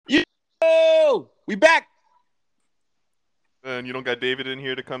We back. And you don't got David in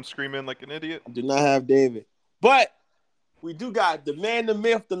here to come screaming like an idiot? I do not have David. But we do got the man, the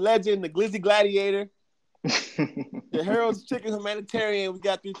myth, the legend, the Glizzy Gladiator, the Harold's Chicken Humanitarian. We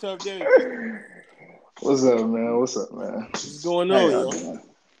got 3 Tough James. What's up, man? What's up, man? What's going on, yo? Man?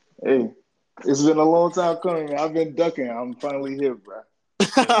 Hey, it's been a long time coming, man. I've been ducking. I'm finally here, bro.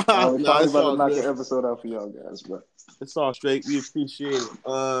 I'm finally about to knock an episode out for y'all guys, bro. It's all straight. We appreciate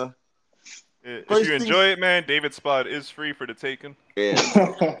it. If you enjoy it, man, David's spot is free for the taking. Yeah.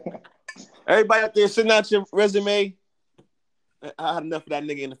 Everybody out there, send out your resume. I had enough of that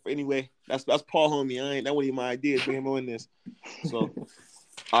nigga anyway. That's Paul homie. That wasn't even my idea to bring him on this. So,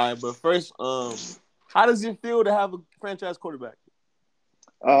 all right, but first, how does it feel to have a franchise quarterback?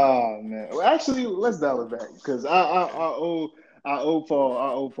 Oh man. Well, actually, let's dial it back because I owe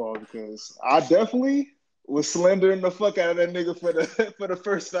Paul because I definitely was slandering the fuck out of that nigga for the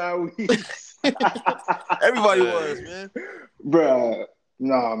first 5 weeks. Everybody was, man. Bruh.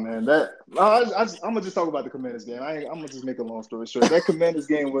 Nah, man. I'm gonna just talk about the Commanders game. I'm gonna just make a long story short. That Commanders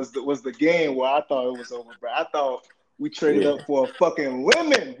game was the game where I thought it was over, bro. I thought we traded up for a fucking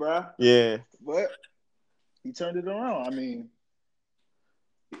lemon, bro. Yeah. But he turned it around. I mean,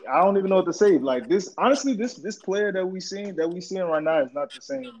 I don't even know what to say. Like this, honestly, this player that we seeing right now is not the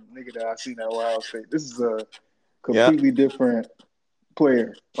same nigga that I seen at Ohio State. This is a completely different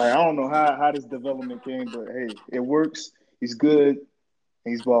player. Like I don't know how this development came, but hey, it works. He's good.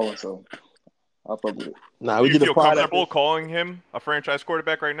 He's balling, so I'll fuck with it. Nah, we feel comfortable calling him a franchise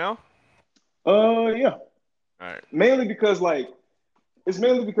quarterback right now? Yeah. All right. Mainly because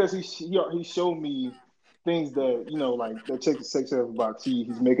he showed me things that like that check the sex of the box.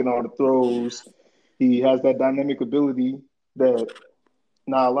 He's making all the throws. He has that dynamic ability that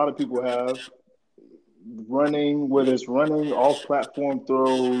not a lot of people have. Running, whether it's running off platform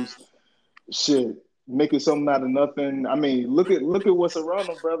throws, shit. Making something out of nothing. I mean, look at what's around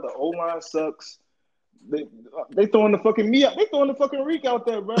them, bro. The O line sucks. They throwing the fucking me out. They throwing the fucking reek out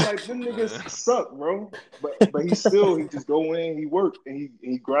there, bro. Like them niggas suck, bro. But he just go in, he work and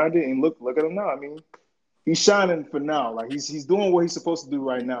he grinded and look at him now. I mean, he's shining for now. Like he's doing what he's supposed to do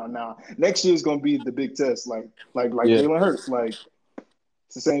right now. Now next year is gonna be the big test. Like Jalen Hurts. Like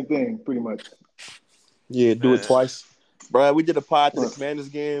it's the same thing, pretty much. Yeah, do it twice, bro. We did a pod to the Commanders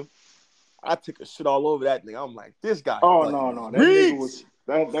game. I took a shit all over that nigga. I'm like, this guy. Oh no, that nigga was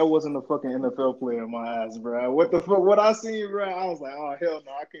that wasn't a fucking NFL player in my eyes, bro. What the fuck? What I seen, bro? I was like, oh hell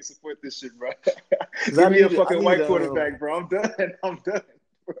no, I can't support this shit, bro. Give me a fucking white quarterback, bro. I'm done. Bro.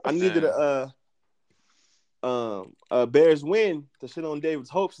 I needed a Bears win to shit on David's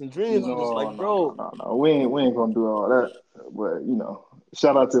hopes and dreams. I'm just like, bro, no. We ain't gonna do all that. But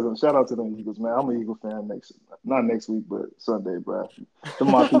shout out to them Eagles, man. I'm an Eagle fan not next week, but Sunday, bro. The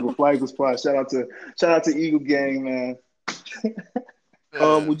my people, Flag Squad. Shout out to Eagle gang, man.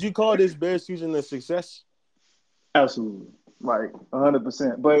 Would you call this Bears season a success? Absolutely, like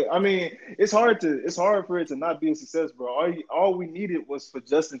 100%. But I mean, it's hard for it to not be a success, bro. All we needed was for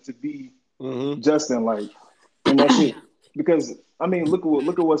Justin to be Justin, like, and that's it. Because I mean, look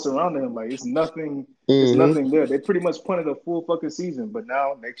at what's surrounding him. Like, it's nothing. There's nothing there. They pretty much punted a full fucking season. But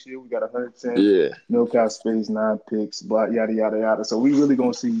now next year we got 110. No cap space, 9 picks, blah, yada yada yada. So we really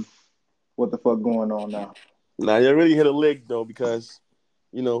gonna see what the fuck going on now. Nah, you really hit a lick though, because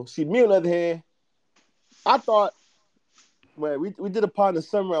see, me on the other hand, I thought when we did a pod in the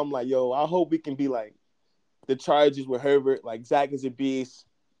summer, I'm like, yo, I hope we can be like the Chargers with Herbert, like Zach is a beast.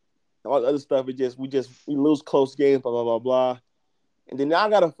 All the other stuff, we lose close games, blah, blah, blah, blah. And then now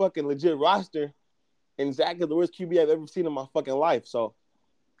I got a fucking legit roster, and Zach is the worst QB I've ever seen in my fucking life. So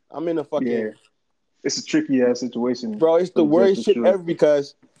I'm in a fucking... Yeah. It's a tricky-ass situation. Bro, it's the worst shit ever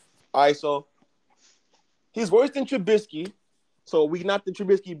because... All right, so he's worse than Trubisky, so we not the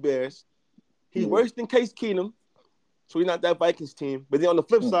Trubisky Bears. He's worse than Case Keenum, so we're not that Vikings team. But then on the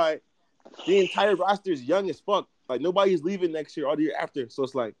flip side, the entire roster is young as fuck. Like, nobody's leaving next year or the year after. So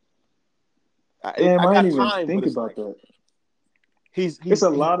it's like... Damn, I didn't even think about that. It's a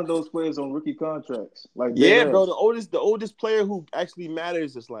lot of those players on rookie contracts. Like, bro, the oldest player who actually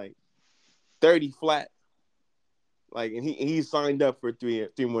matters is like 30 flat. Like, and he signed up for three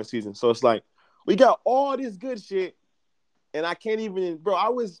more seasons. So it's like we got all this good shit, and I can't even, bro.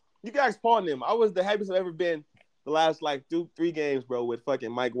 You guys pardon him. I was the happiest I've ever been the last like 3 games, bro, with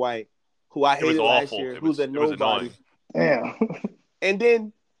fucking Mike White, who I hated last year, who's a nobody. Damn. And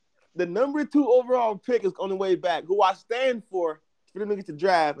then the number 2 overall pick is on the way back, who I stand for them to get to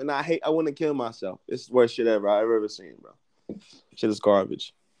draft, and I want to kill myself. It's the worst shit I've ever seen, bro. Shit is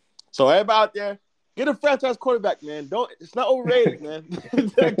garbage. So everybody out there, Get a franchise quarterback, man. It's not overrated, man.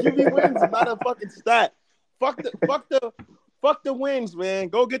 QB wins is not a fucking stat. Fuck the wins, man.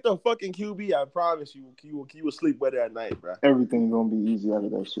 Go get the fucking QB. I promise you, you will sleep better at night, bro. Everything's gonna be easy out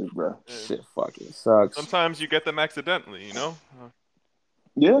of that shit, bro. Shit fucking sucks. Sometimes you get them accidentally, you know?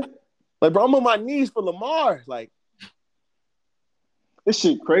 Yeah. Like, bro, I'm on my knees for Lamar. Like, this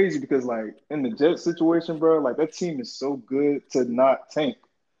shit crazy because, like, in the Jets situation, bro, like, that team is so good to not tank.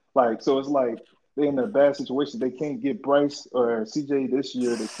 Like, so it's like they're in a bad situation. They can't get Bryce or CJ this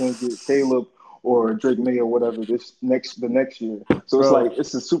year. They can't get Caleb or Drake May or whatever the next year. So it's like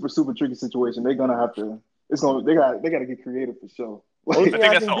it's a super tricky situation. They're gonna have to. They gotta get creative for sure. I think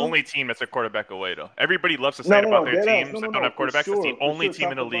that's the only team that's a quarterback away, though. Everybody loves to say it about their teams that don't have quarterbacks. It's the only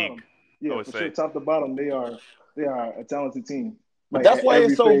team in the league. Yeah, for sure, top to bottom, they are a talented team. Like, that's why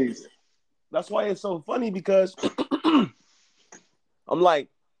it's so. That's why it's so funny because I'm like,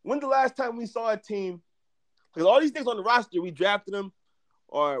 when the last time we saw a team? Because all these things on the roster, we drafted them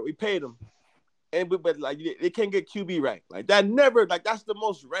or we paid them, but like they can't get QB right. Like that never. Like that's the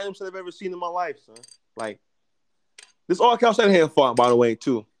most random shit I've ever seen in my life, son. Like this all Kyle Shanahan fault, by the way,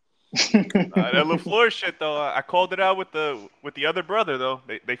 too. That LaFleur shit though, I called it out with the other brother though.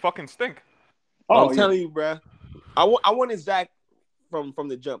 They fucking stink. I'm telling you, bro. I wanted Zach from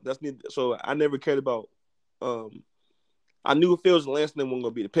the jump. That's me. So I never cared about. I knew Fields and Lance wasn't gonna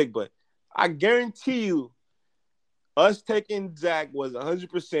be the pick, but I guarantee you, us taking Zach was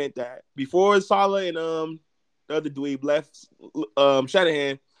 100% that before Saleh and the other dweeb left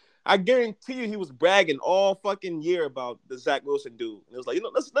Shanahan. I guarantee you he was bragging all fucking year about the Zach Wilson dude. And it was like,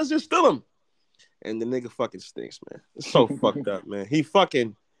 let's just steal him. And the nigga fucking stinks, man. It's so fucked up, man. He's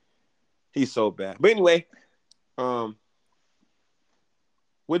so bad. But anyway, who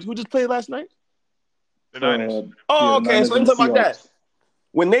just played last night? The Niners. Okay. So let me talk about that.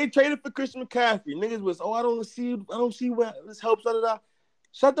 When they traded for Christian McCaffrey, niggas was, I don't see what this helps.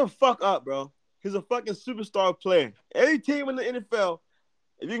 Shut the fuck up, bro. He's a fucking superstar player. Every team in the NFL,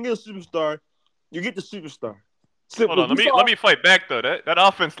 if you can get a superstar, you get the superstar. Hold on, let me fight back though. That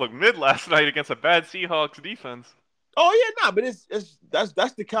offense looked mid last night against a bad Seahawks defense. Oh yeah, but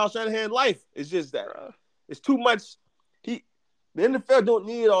that's the Kyle Shanahan life. It's just that it's too much. The NFL don't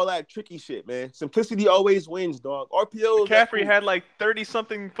need all that tricky shit, man. Simplicity always wins, dog. RPOs. McCaffrey had like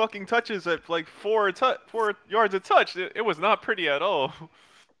 30-something fucking touches at like 4 yards a touch. It was not pretty at all.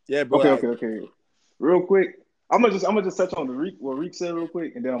 Yeah, bro. Okay. Real quick, I'm gonna just touch on what Reek said real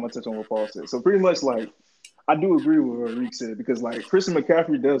quick, and then I'm gonna touch on what Paul said. So pretty much, like, I do agree with what Reek said because like Christian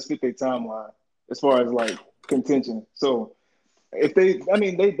McCaffrey does fit their timeline as far as like contention. So if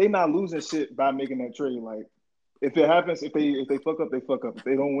they not losing shit by making that trade. Like, if it happens, if they fuck up, they fuck up. If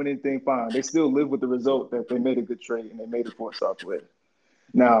they don't win anything, fine. They still live with the result that they made a good trade and they made it for a soft player.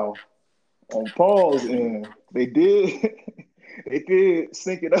 Now, on Paul's end, they did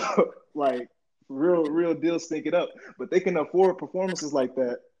stink it up, like real deal stink it up. But they can afford performances like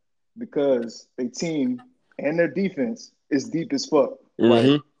that because their team and their defense is deep as fuck.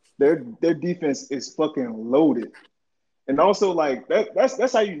 Mm-hmm. Like their defense is fucking loaded. And also, like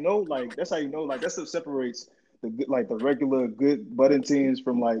that's how you know, like that's what separates the regular good budding teams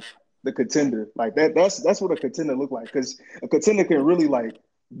from like the contender. Like that's what a contender look like, because a contender can really like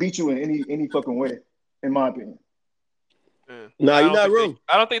beat you in any fucking way, in my opinion. Yeah. Nah, you're not wrong.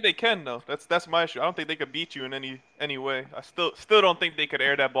 I don't think they can though. That's my issue. I don't think they could beat you in any way. I still don't think they could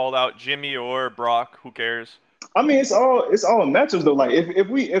air that ball out. Jimmy or Brock, who cares? I mean, it's all matchups though. Like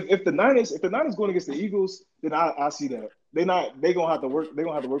if the Niners going against the Eagles, then I see that. They gonna have to work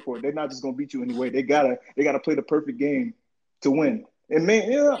for it. They're not just gonna beat you anyway. They gotta play the perfect game to win. And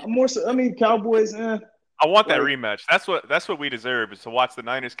man, Cowboys. I want that rematch. That's what we deserve, is to watch the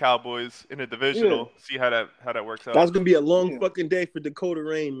Niners Cowboys in a divisional. See how that works out. That's gonna be a long fucking day for Dakota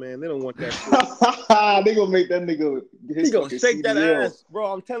Rain, man. They don't want that shit. They gonna make that nigga. He gonna shake that ass,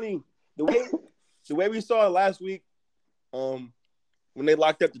 bro. I'm telling you, the way we saw it last week, when they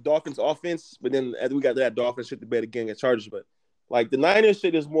locked up the Dolphins offense, but then as we got that Dolphins shit to bed again against Chargers. But like the Niners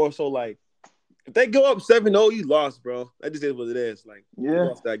shit is more so like, if they go up 7-0, you lost, bro. That just is what it is. Like, you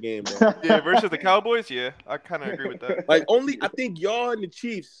lost that game, bro. Yeah, versus the Cowboys, yeah. I kind of agree with that. Like, I think y'all and the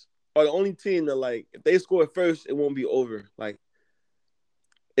Chiefs are the only team that, like, if they score first, it won't be over. Like,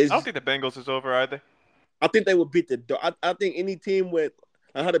 I don't think the Bengals is over either. I think they would beat I think any team with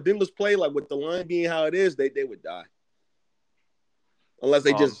how the Bengals play, like with the line being how it is, they would die. Unless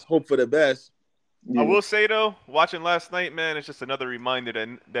they just hope for the best. Yeah. I will say though, watching last night, man, it's just another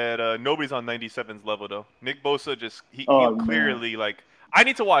reminder that nobody's on 97's level though. Nick Bosa he clearly like. I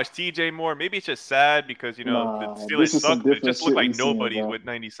need to watch TJ more. Maybe it's just sad because the Steelers suck, but it just looked like nobody with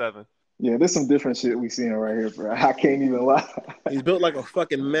 97. Yeah, there's some different shit we seeing right here, bro. I can't even lie. He's built like a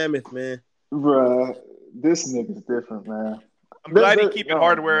fucking mammoth, man. Bro, this nigga's different, man. I'm glad he keeping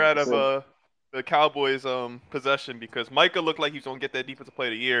hardware man, out of the Cowboys' possession because Micah looked like he was gonna get that defensive player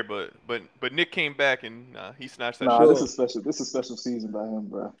of the year, but Nick came back and he snatched that. Nah, this is special. This is a special season by him,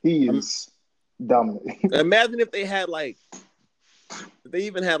 bro. He is dominant. Imagine if they had like, if they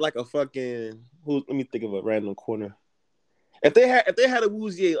even had like a fucking let me think of a random corner. If they had a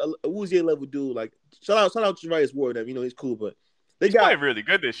Woozier level dude, like shout out to Jarius Ward, you know he's cool, but he's playing really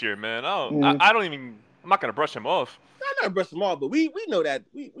good this year, man. I'm not gonna brush him off. I'm not brushing him off, but we know that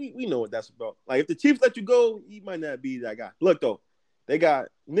we know what that's about. Like if the Chiefs let you go, he might not be that guy. Look though, they got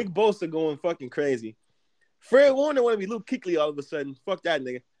Nick Bosa going fucking crazy. Fred Warner want to be Luke Kuechly all of a sudden. Fuck that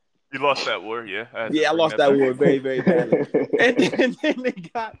nigga. You lost that war, yeah. I lost that war very, very badly.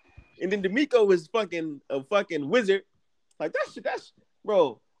 and then D'Amico was a fucking wizard. Like that's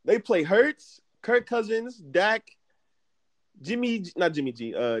bro. They play Hurts, Kirk Cousins, Dak, Daniel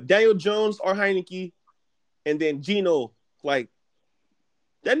Jones, or Heineke, and then Geno. Like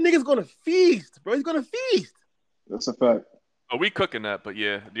that nigga's gonna feast, bro. He's gonna feast. That's a fact. Oh, we cooking that, but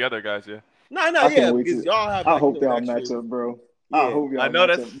yeah, the other guys, yeah. Yeah, because y'all have. I hope y'all match up, bro. Yeah. I hope y'all. I know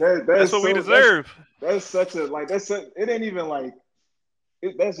that's what we deserve. That's such a it ain't even like.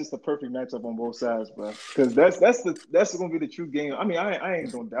 That's just the perfect matchup on both sides, bro. Because that's gonna be the true game. I mean, I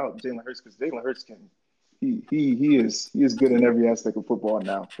ain't gonna doubt Jalen Hurts because Jalen Hurts he is good in every aspect of football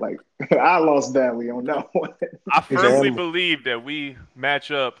now. Like I lost badly on that one. I firmly believe that we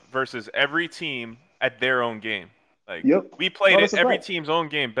match up versus every team at their own game. Like we played every team's own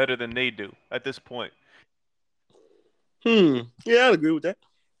game better than they do at this point. Yeah, I'd agree with that.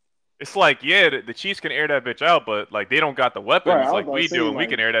 It's like, the Chiefs can air that bitch out, but like they don't got the weapons like we do, and we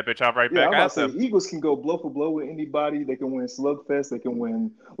can air that bitch out back at them. Eagles can go blow for blow with anybody. They can win slugfest. They can win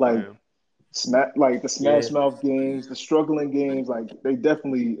the smash mouth games, the struggling games. Like they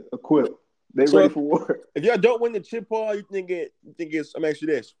definitely equipped. They ready for war. If y'all don't win the chip, Paul, you think it's? I'm asking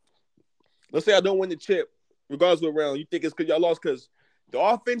you this. Let's say I don't win the chip, regardless of what round. You think it's because y'all lost because the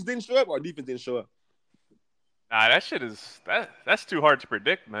offense didn't show up or defense didn't show up? Nah, that shit that's too hard to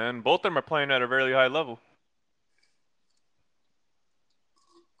predict, man. Both of them are playing at a really high level.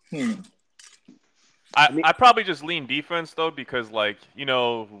 I probably just lean defense though because like,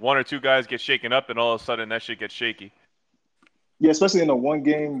 one or two guys get shaken up and all of a sudden that shit gets shaky. Yeah, especially in a one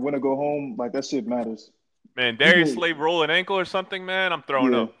game win or go home, like that shit matters. Man, Darius Slay roll an ankle or something, man, I'm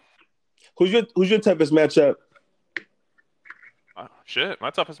throwing up. Who's your toughest matchup? My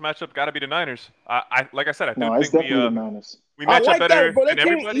toughest matchup got to be the Niners. Like I said, I think we match up better than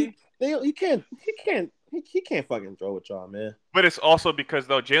everybody. He can't fucking throw with y'all, man. But it's also because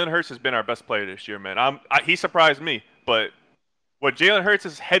though Jalen Hurts has been our best player this year, man. He surprised me. But what Jalen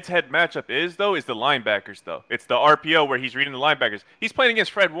Hurts' head-to-head matchup is though is the linebackers though. It's the RPO where he's reading the linebackers. He's playing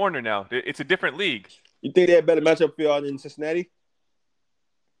against Fred Warner now. It's a different league. You think they have better matchup for y'all than Cincinnati?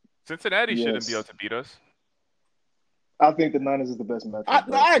 Cincinnati shouldn't be able to beat us. I think the Niners is the best matchup.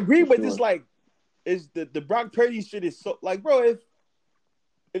 I agree, but it's like, the Brock Purdy shit is so like, bro.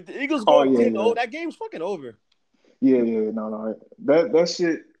 If the Eagles go 10-0, that game's fucking over. Yeah, no. That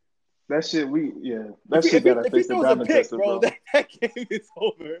shit. That shit gotta face the diamond tester, bro. That game is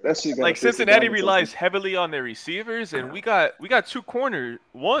over. That shit gotta like Cincinnati relies heavily on their receivers, and we got two corner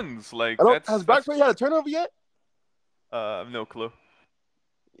ones. Like, has Brock Purdy had a turnover yet? I have no clue.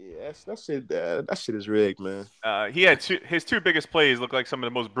 Yeah, that shit is rigged, man. He had his two biggest plays look like some of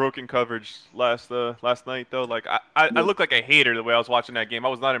the most broken coverage last night though. Like I look like a hater the way I was watching that game. I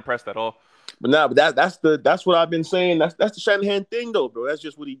was not impressed at all. But that's what I've been saying. That's the Shanahan thing though, bro. That's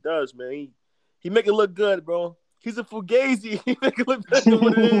just what he does, man. He make it look good, bro. He's a fugazi. He make it look better than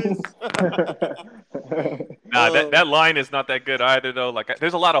what it is. Nah, that line is not that good either though. Like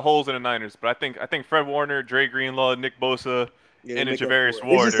there's a lot of holes in the Niners, but I think Fred Warner, Dre Greenlaw, Nick Bosa. And Javarius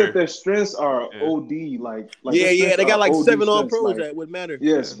Ward. It's just that their strengths are OD. Like they got like 7 All-Pros that would matter.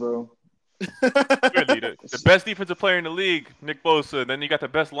 Yes, bro. Really, the best defensive player in the league, Nick Bosa. Then you got the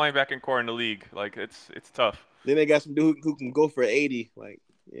best linebacking core in the league. Like it's tough. Then they got some dude who can go for 80. Like,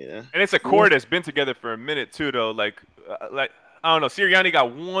 yeah. And it's a core that's been together for a minute too, though. Like I don't know. Sirianni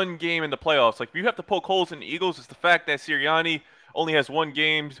got one game in the playoffs. Like, if you have to poke holes in the Eagles, it's the fact that Sirianni only has one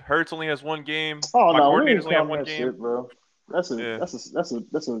game. Hurts only has one game. Oh no, we ain't only have one game, shit, bro. That's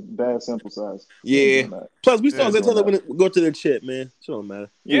a bad sample size. Yeah. Plus, we saw Zentella when it go to the chip, man. It don't matter.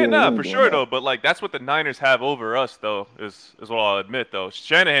 Yeah, for sure though. But like, that's what the Niners have over us, though. Is what I'll admit, though.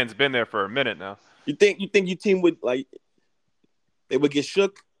 Shanahan's been there for a minute now. You think your team would they would get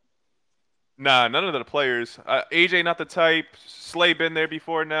shook? Nah, none of the players. AJ not the type. Slay been there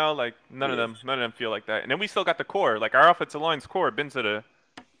before now. Like none Yeah. of them feel like that. And then we still got the core. Like our offensive line's core been to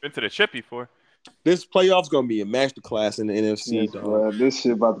the chip before. This playoff's gonna be a masterclass in the NFC, Yes, dog. bro. This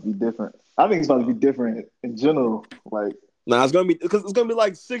shit about to be different. I think it's about to be different in general. Like, Nah, it's gonna be because it's gonna be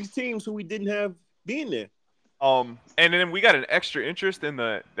like 6 teams who we didn't have being there. And then we got an extra interest in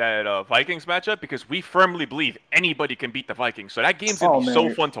that Vikings matchup because we firmly believe anybody can beat the Vikings. So that game's gonna be so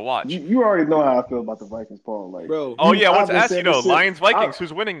fun to watch. You already know how I feel about the Vikings, Paul. Like, Bro. Oh yeah, I want to I've been ask you saying though, this shit. Lions Vikings,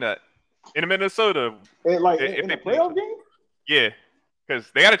 who's winning that in Minnesota? And like If in they the play playoff each game. Yeah, because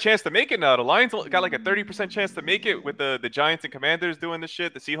they got a chance to make it now. The Lions got like a 30% chance to make it with the Giants and Commanders doing the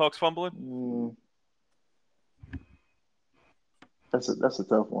shit. The Seahawks fumbling. That's a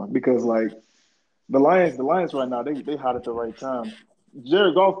tough one because like the Lions right now they hot at the right time.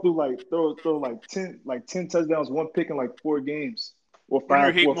 Jared Goff throw like 10 touchdowns, one pick in like 4 games or Who do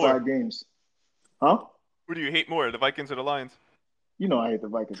you hate 4 or more? 5 games. Huh? Who do you hate more, the Vikings or the Lions? You know I hate the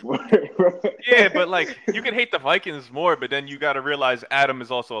Vikings more. Yeah, but like you can hate the Vikings more, but then you got to realize Adam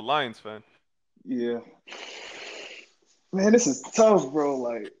is also a Lions fan. Yeah. Man, this is tough, bro.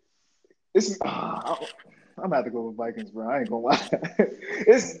 Like it's I'm gonna have to go with Vikings, bro. I ain't gonna lie.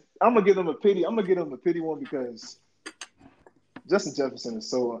 I'm gonna give them a pity. I'm gonna give them a pity one because Justin Jefferson is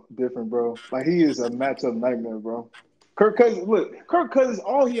so different, bro. Like he is a matchup nightmare, bro. Kirk Cousins,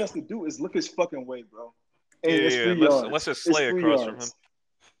 all he has to do is look his fucking way, bro. And it's 3 yards. Let's just slay across from him.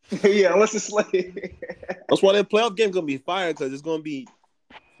 Yeah, let's just slay. That's why that playoff game's gonna be fire because it's gonna be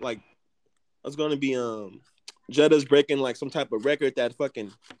like it's gonna be Jeddah's breaking like some type of record that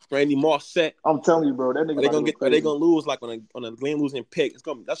fucking Randy Moss set. I'm telling you, bro, that nigga. Are they gonna lose like on a game losing pick? It's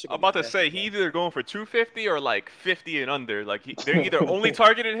gonna. I'm about to say he either going for 250 or like 50 and under. Like they're either only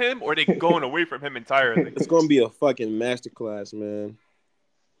targeting him or they going away from him entirely. It's gonna be a fucking masterclass, man.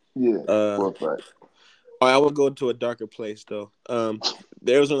 Yeah. For a fact. All right, I will go to a darker place though.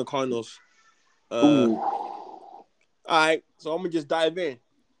 The Arizona Cardinals. All right, so I'm gonna just dive in.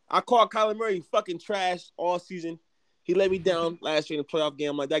 I called Kyler Murray fucking trash all season. He let me down last year in the playoff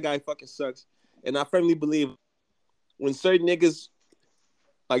game. I'm like, that guy fucking sucks. And I firmly believe when certain niggas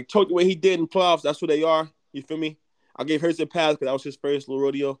like talk the way he did in playoffs, that's who they are. You feel me? I gave Hurts a pass because that was his first little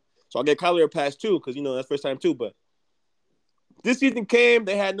rodeo. So I'll give Kyler a pass too because, you know, that's first time too. But this season came,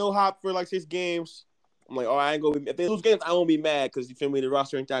 they had no hop for like 6 games. I'm like, I ain't gonna be. If they lose games, I won't be mad because you feel me. The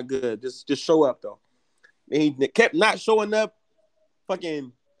roster ain't that good. Just show up though. And he kept not showing up.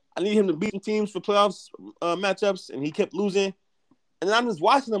 Fucking, I need him to beat some teams for playoffs matchups, and he kept losing. And then I'm just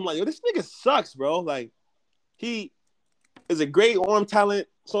watching him like, yo, this nigga sucks, bro. Like, he is a great arm talent,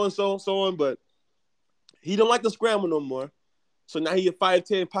 so on, but he don't like to scramble no more. So now he a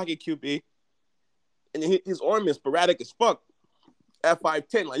 5'10" pocket QB, and his arm is sporadic as fuck. At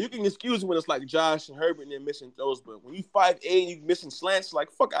 5'10", like you can excuse when it's like Josh and Herbert and they're missing throws, but when you 5'8", you missing slants,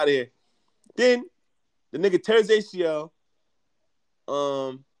 like fuck out of here. Then the nigga tears ACL.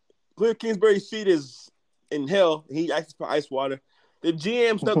 Cliff Kingsbury's seat is in hell. He asks for ice water. The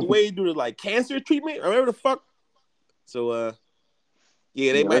GM stuff the way he do the like cancer treatment, or whatever the fuck. So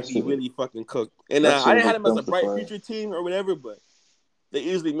yeah, they might be really fucking cooked. And I didn't have them as a bright future team or whatever, but they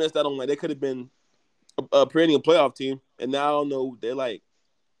easily missed out on like they could have been a perennial playoff team. And now I don't know. They're like,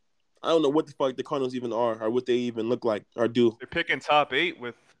 I don't know what the fuck the Cardinals even are or what they even look like or do. They're picking top 8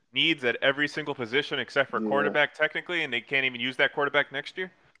 with needs at every single position except for quarterback technically, and they can't even use that quarterback next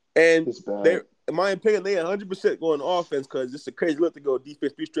year. And they're, in my opinion, they 100% going offense because it's a crazy look to go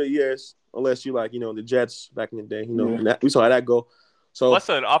defense 3 straight years unless you like, you know, the Jets back in the day. You know, and we saw how that go. So unless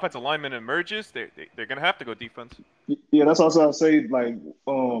an offensive lineman emerges, they're gonna have to go defense. Yeah, that's also I say like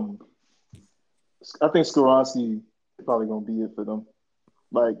I think Skoronski probably gonna be it for them,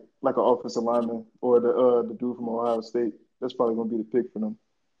 like an offensive lineman or the dude from Ohio State. That's probably gonna be the pick for them.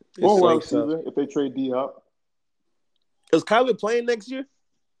 Or wide receiver if they trade D-Hop. Is Kyler playing next year?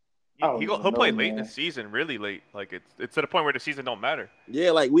 He'll play late in the season, really late. Like it's to the point where the season don't matter.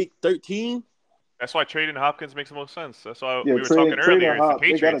 Yeah, like week 13. That's why trading Hopkins makes the most sense. That's why we were talking earlier. The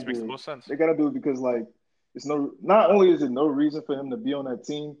Patriots makes the most sense. They gotta do it because like it's not only is it no reason for him to be on that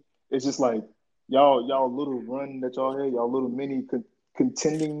team, it's just like y'all little run that y'all had, y'all little mini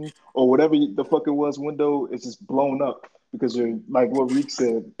contending or whatever the fuck it was window is just blown up because you're like what Reek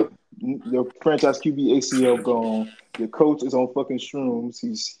said, your franchise QB ACL gone, your coach is on fucking shrooms,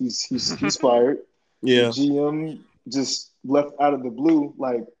 he's fired. Yeah, the GM just left out of the blue.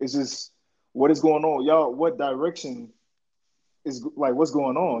 Like it's just what is going on, y'all? What direction is like what's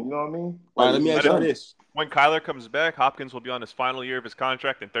going on. You know what I mean? All right, Like, let me it's ask y'all done. this. When Kyler comes back, Hopkins will be on his final year of his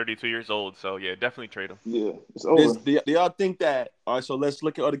contract and 32 years old. So yeah, definitely trade him. Yeah, it's over. Do y'all think that? All right, so let's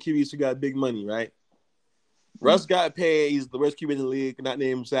look at other QBs who got big money, right? Russ got paid. He's the worst QB in the league, not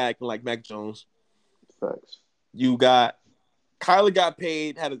named Zach and like Mac Jones. Facts. You got Kyler got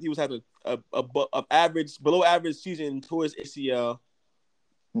paid. He was having a average, below average season towards ACL.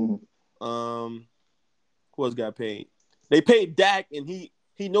 Who else got paid? They paid Dak, and he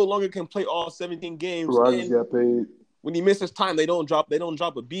no longer can play all 17 games. Rodgers got paid. When he misses time, they don't drop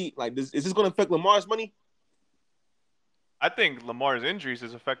a beat. Like this, is this going to affect Lamar's money? I think Lamar's injuries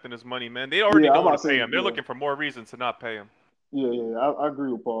is affecting his money, man. They already don't want to pay him. They're looking for more reasons to not pay him. Yeah, I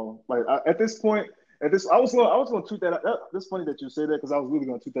agree with Paul. Like at this point, I was going to tweet that out. It's funny that you say that because I was really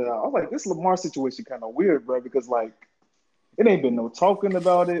going to tweet that out. I was like, this Lamar situation kind of weird, bro, because like it ain't been no talking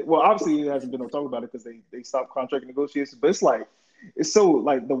about it. Well, obviously it hasn't been no talking about it because they stopped contract negotiations. But it's like it's so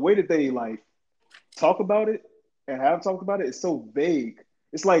like the way that they like talk about it and have talked about it is so vague.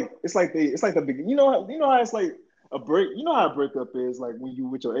 It's like the beginning. You know how it's like a break. You know how a breakup is like when you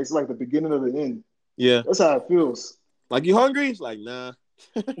with your ex. It's like the beginning of the end. Yeah, that's how it feels. Like you hungry? It's like nah.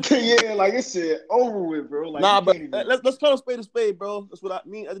 Yeah, like it's shit over with, bro. Like, nah, but let's call a spade, bro. That's what I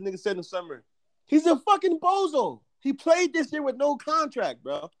mean. Other niggas said in the summer. He's a fucking bozo. He played this year with no contract,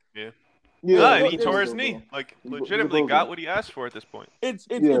 bro. Yeah. Yeah, and he tore his knee. Like, legitimately got what he asked for at this point.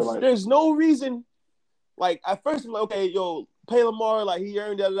 There's no reason. Like, at first, I'm like, okay, yo, pay Lamar, like, he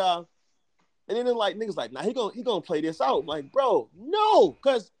earned that. And then, like, niggas like, nah, he gonna play this out. I'm like, bro, no.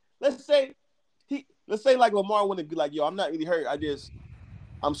 Because let's say, like, Lamar wouldn't be like, yo, I'm not really hurt.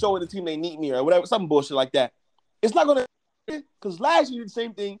 I'm showing the team they need me or whatever, some bullshit like that. It's not going to, because last year you did the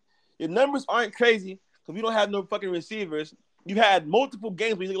same thing. Your numbers aren't crazy because we don't have no fucking receivers. You had multiple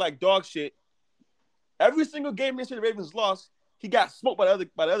games where you look like dog shit. Every single game this year the Ravens lost, he got smoked by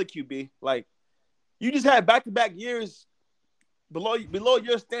the other QB. Like, you just had back-to-back years below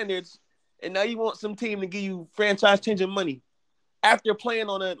your standards, and now you want some team to give you franchise-changing money after playing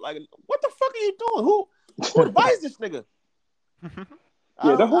on a, like, what the fuck are you doing? Who advised this nigga?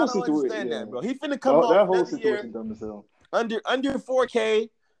 Yeah, the whole I don't situation. Understand that, bro. He finna come off that whole situation dumb as hell. Under 4K,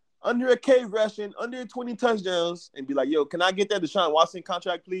 under a K rushing, under 20 touchdowns, and be like, yo, can I get that Deshaun Watson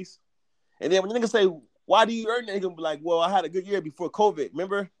contract, please? And then when the nigga say, why do you earn that? He gonna be like, well, I had a good year before COVID.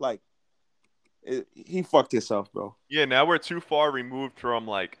 Remember? Like, he fucked himself, bro. Yeah, now we're too far removed from,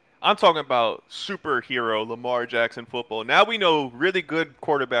 like, I'm talking about superhero Lamar Jackson football. Now we know really good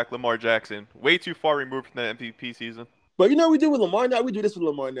quarterback Lamar Jackson. Way too far removed from the MVP season. But you know what we do with Lamar now? We do this with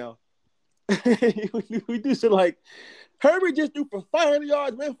Lamar now. we do shit like Herbert just threw for 500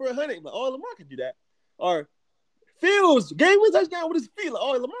 yards, ran for 100. But Lamar can do that. Or Fields, game-winning touchdown with his feet. Like,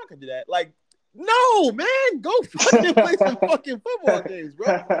 Lamar can do that. Like, no, man. Go fucking play some fucking football games,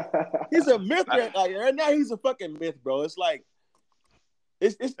 bro. He's a myth. Like, right now, he's a fucking myth, bro. It's like,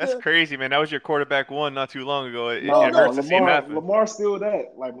 That's crazy, man. That was your quarterback one not too long ago. It hurts Lamar, to see him happen. Lamar's still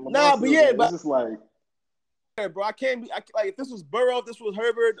that. Like, but it's just like, bro, I can't be like if this was Burrow, if this was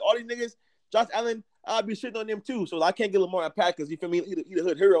Herbert, all these niggas, Josh Allen, I'd be shitting on them too. So I can't get Lamar a pack because you feel me, he the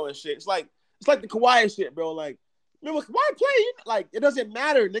hood hero and shit. It's like the Kawhi shit, bro. Like, remember Kawhi play? Like, it doesn't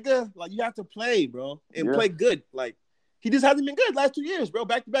matter, nigga. Like, you have to play, bro, and play good. Like, he just hasn't been good last 2 years, bro.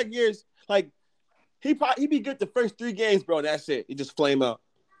 Back-to-back years. Like, he be good the first 3 games, bro. That's it. He just flame out.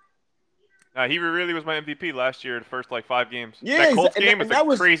 He really was my MVP last year, the first, like, 5 games. Yeah, that Colts game was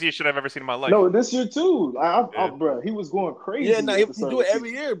the craziest shit I've ever seen in my life. No, this year, too. Bro, he was going crazy. Yeah, he do it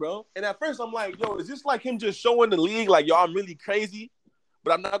every year, bro. And at first, I'm like, yo, is this like him just showing the league, like, yo, I'm really crazy,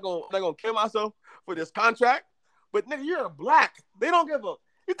 but I'm not gonna kill myself for this contract? But, nigga, you're a black. They don't give a...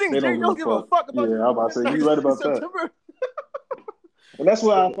 You think Jerry don't give a fuck about... Yeah, I'm about to say, you right about that. And that's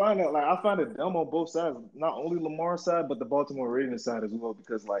why I find it, like, I find it dumb on both sides. Not only Lamar's side, but the Baltimore Ravens side as well,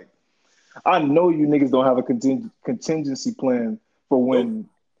 because, like, I know you niggas don't have a contingency plan for when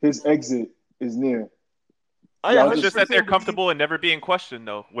his exit is near. It's just that they're comfortable and never being questioned,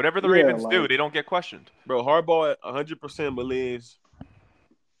 though. Whatever the Ravens do, they don't get questioned. Bro, Harbaugh 100% believes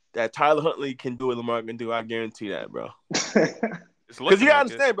that Tyler Huntley can do what Lamar can do. I guarantee that, bro. Because you gotta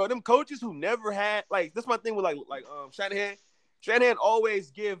understand, bro. Them coaches who never had, like, that's my thing with like Shanahan. Shanahan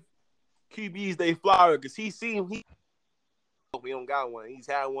always give QBs they flower because we don't got one. He's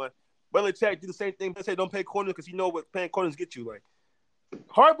had one. Belichick do the same thing. They say don't pay corners because you know what paying corners get you. Like,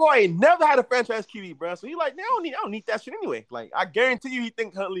 Harbaugh ain't never had a franchise QB, bro. So he like, I don't need that shit anyway. Like, I guarantee you, he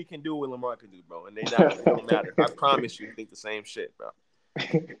think Huntley can do what Lamar can do, bro. And it don't matter. I promise you, he think the same shit, bro.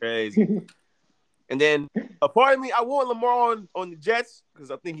 Crazy. And then, a part of me, I want Lamar on the Jets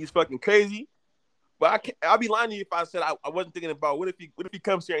because I think he's fucking crazy. But I'll be lying to you if I said I wasn't thinking about what if he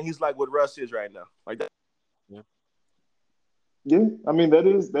comes here and he's like what Russ is right now, like that. Yeah, I mean that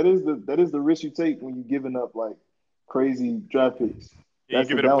is the risk you take when you're giving up like crazy draft picks. Yeah,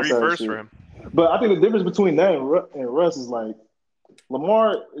 That's you the give it up 3 downside first shit. for him. But I think the difference between that and Russ is like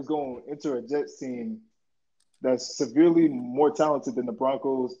Lamar is going to enter a Jets team that's severely more talented than the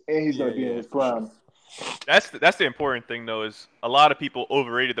Broncos, and he's going to be in his prime. That's the important thing though. Is a lot of people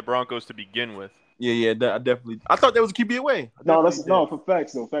overrated the Broncos to begin with. Yeah, I definitely. I thought that was a QB away. For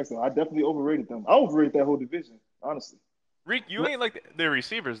facts though. I definitely overrated them. I overrated that whole division, honestly. Reek, you ain't like their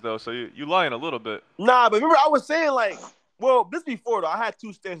receivers though, so you lying a little bit. Nah, but remember I was saying like, well, this before though, I had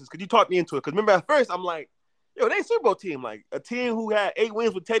 2 stances because you talked me into it. Because remember at first I'm like, yo, they Super Bowl team, like a team who had 8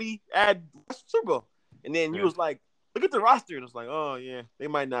 wins with Teddy at Super Bowl, and then you was like, look at the roster, and it's like, oh yeah, they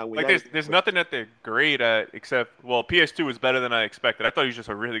might not win. Like there's nothing that they're great at except PS2 was better than I expected. I thought he was just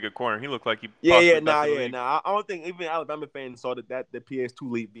a really good corner. He looked like he I don't think even Alabama fans saw that the PS2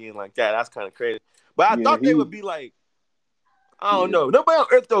 league being like that. That's kind of crazy. But I thought they would be like, I don't know. Nobody on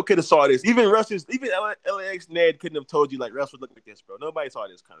earth though could have saw this. Even LAX Ned couldn't have told you like Russ would look like this, bro. Nobody saw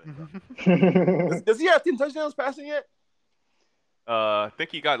this coming. Does he have 10 touchdowns passing yet? I think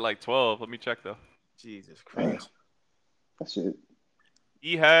he got like 12. Let me check though. Jesus Christ. That shit.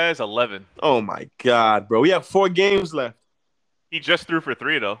 He has 11. Oh my God, bro. We have 4 games left. He just threw for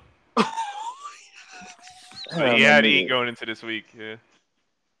 3 though. So he had 8 going into this week. Yeah.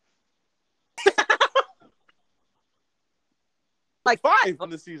 Like 5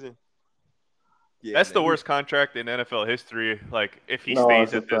 on the season. Yeah, that's the worst contract in NFL history. Like if he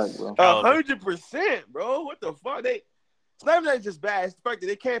stays at this, 100%, bro. What the fuck? It's not even that it's just bad. It's the fact that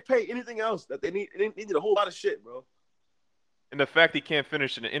they can't pay anything else. That they needed a whole lot of shit, bro. And the fact he can't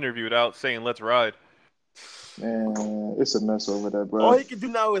finish an interview without saying "Let's ride." Man, it's a mess over there, bro. All he can do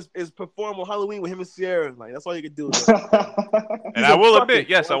now is perform on Halloween with him and Sierra. Like that's all he can do. And I will admit,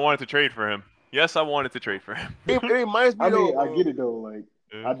 yes, I wanted to trade for him. Yes, I wanted to trade for him. It reminds me. I get it though. Like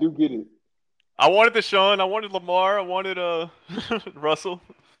I do get it. I wanted Deshaun. I wanted Lamar. I wanted Russell.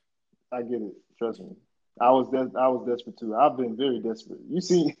 I get it. Trust me. I was desperate too. I've been very desperate. You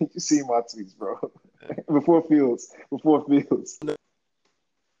see my tweets, bro. Before Fields.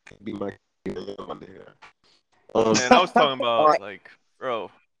 Be my And I was talking about like,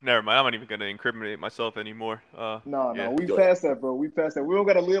 bro. Never mind. I'm not even gonna incriminate myself anymore. No. We passed that, bro. We passed that. We don't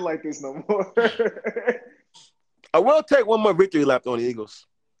gotta live like this no more. I will take one more victory lap on the Eagles.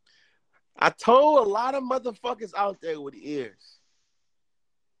 I told a lot of motherfuckers out there with ears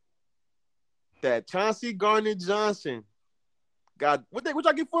that Chauncey Gardner-Johnson got what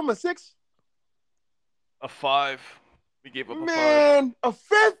y'all get for him, a 6? A 5. We gave up a 5. Man, a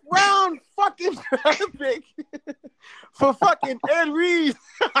 5th round fucking draft pick for fucking Ed Reed.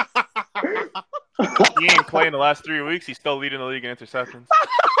 He ain't playing the last 3 weeks. He's still leading the league in interceptions.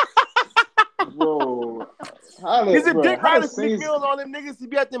 Bro, he's a dick rider for McMillan and all them niggas to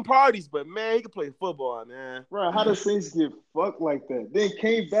be at them parties, but man, he can play football, man. Bro, how does Saints get fucked like that? Then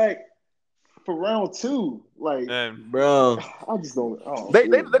came back for round 2, like, bro. I just don't.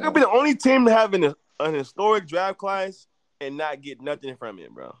 They're gonna be the only team to have an historic draft class and not get nothing from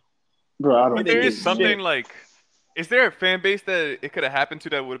it, bro. Bro, I don't. But there is something like. Is there a fan base that it could have happened to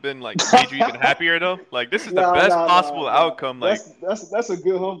that would have been like made you even happier though? Like this is the best possible outcome. Like that's a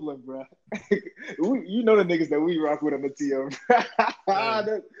good humbling, bro. You know the niggas that we rock with on the TM.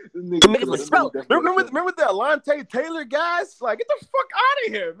 Remember the Alontae Taylor guys? Like get the fuck out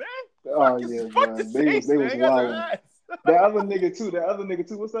of here, man. Fuck the Saints, they was wild. That other nigga too.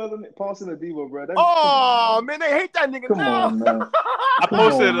 What's the other nigga? Paulson Adebo, bro. Man, they hate that nigga now. Come on,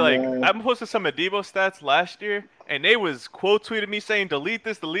 man. I posted some Adebo stats last year, and they was quote tweeted me saying delete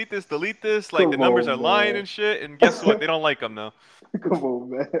this. Like the numbers are lying and shit. And guess what? They don't like them though. Come on,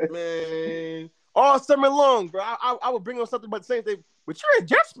 man. Man, all summer long, bro. I would bring on something about the Saints. But you're a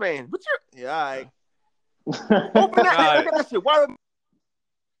Jets fan. All right. Open that shit. Why?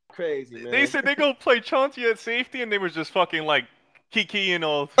 Crazy, man. They said they go play Chauncey at safety, and they was just fucking like kikiing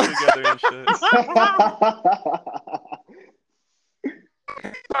all together and shit.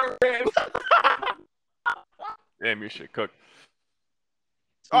 Damn, your shit cooked.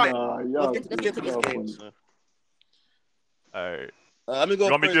 All right, let's get to this game. All right. Let me go.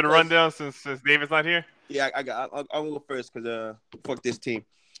 You want me to do the rundown since David's not here? Yeah, I'll go first because fuck this team.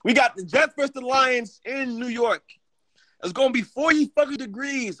 We got the Jets versus the Lions in New York. It's going to be 40 fucking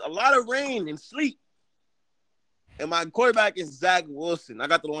degrees, a lot of rain and sleet. And my quarterback is Zach Wilson. I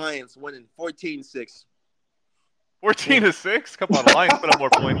got the Lions winning 14-6. 14-6? Come on, the Lions put up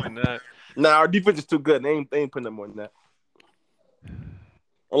more points than that. Nah, our defense is too good. They ain't putting up more than that.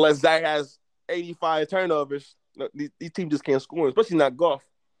 Unless Zach has 85 turnovers. These teams just can't score, especially not golf.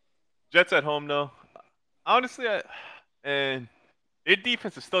 Jets at home though. Honestly, and their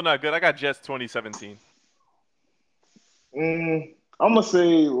defense is still not good. I got Jets 2017. I'm gonna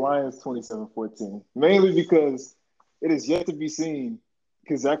say Lions 27-14, mainly because it is yet to be seen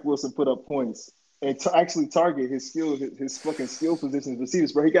because Zach Wilson put up points and actually target his fucking skill positions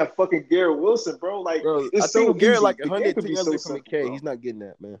receivers, bro. He got fucking Garrett Wilson, bro. Like, Bro, it's I so think Garrett easy. like The game 100 could be yards so away from the simple, K. bro. He's not getting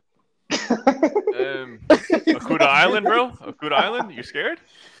that, man. Akuda Island, bro. Akuda Island. You scared?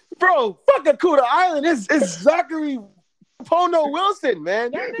 Bro, fuck Akuda Island. It's Zachary Pono Wilson,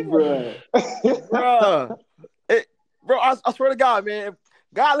 man. That nigga, Bruh. bro, I swear to God, man. If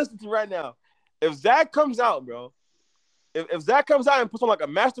God listen to me right now. If Zach comes out, bro, if Zach comes out and puts on like a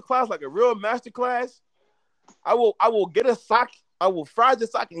master class, like a real master class, I will get a sock. I will fry the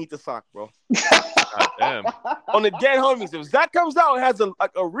sock and eat the sock, bro. God damn. On the dead homies. If Zach comes out and has a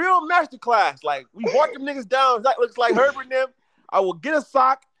real master class, like we walk them niggas down, Zach looks like Herbert and them, I will get a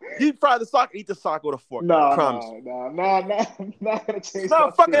sock, deep fry the sock, and eat the sock with a fork. Nah, promise. not gonna change. No,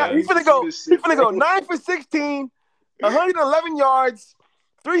 fuck that. He finna go. Shit, He finna go 9 for 16, 111 yards,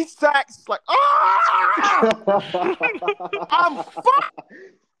 3 sacks. Like, I'm fucked.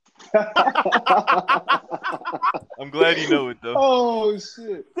 I'm glad you know it though. Oh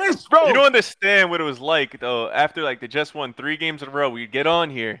shit! This bro. You don't understand what it was like though. After like they just won 3 games in a row, we'd get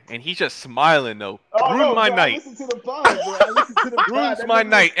on here and he's just smiling though. Ruined my night. I listened to the pod, bro. I listened to the pod. Ruins That my nigga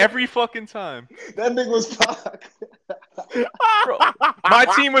night was- every fucking time. That nigga was pod. Bro, my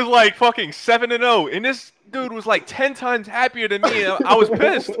team was like fucking 7-0, and this dude was like 10 times happier than me. I was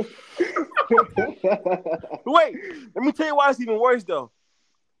pissed. Wait, let me tell you why it's even worse though.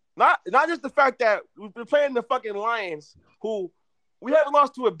 Not just the fact that we've been playing the fucking Lions, who we haven't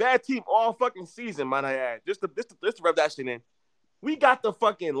lost to a bad team all fucking season, might I add. Just to rub that shit in. We got the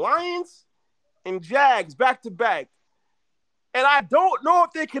fucking Lions and Jags back to back. And I don't know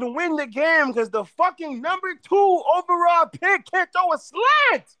if they can win the game because the fucking number 2 overall pick can't throw a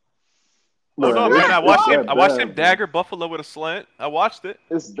slant. Oh no, man! I watched him dagger Buffalo with a slant. I watched it.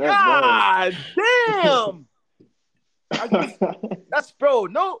 It's that God damn. That's bro.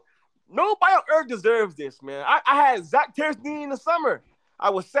 Nobody on earth deserves this, man. I had Zach Terrence-Knee in the summer. I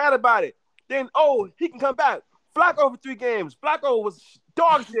was sad about it. Then he can come back. Flacco for 3 games. Flacco was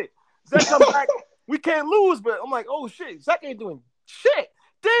dog shit. Zach come back. We can't lose, but I'm like, oh shit, Zach ain't doing shit.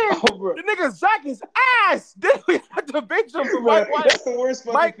 Then the nigga Zach is ass. Then we had to bench him for Mike White. That's the worst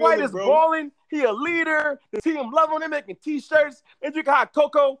fucking Mike White feeling, is bro. balling. He a leader. The team love him. They're making t-shirts. They drink hot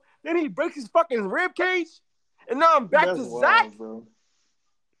cocoa. Then he breaks his fucking rib cage. And now I'm back That's to wild, Zach. bro.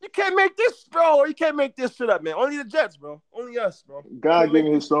 You can't make this, bro. You can't make this shit up, man. Only the Jets, bro. Only us, bro. God gave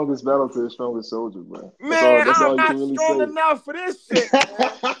me his strongest battle to his strongest soldier, bro. Man, that's all I'm you not can really strong say. enough for this shit,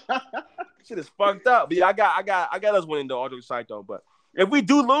 man. Shit is fucked up. But yeah, I got us winning the all due side though. But if we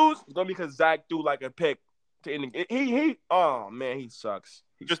do lose, it's gonna be because Zach threw like a pick to end the, he oh man, he sucks.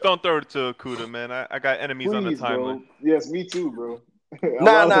 Just don't throw it to Akuda, man. I got enemies on the Please, timeline. bro. Yes, me too, bro.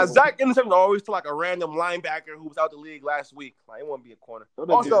 Nah. Zach interceptions always to like a random linebacker who was out the league last week. Like it won't be a corner.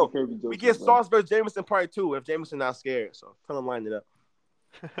 Also, we get Sauce versus Jameson part 2 if Jameson not scared. So tell him line it up.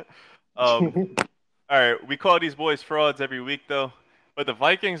 All right, we call these boys frauds every week though. But the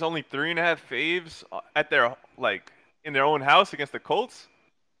Vikings only 3.5 faves at their in their own house against the Colts.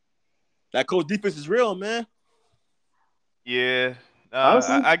 That Colts defense is real, man. Yeah.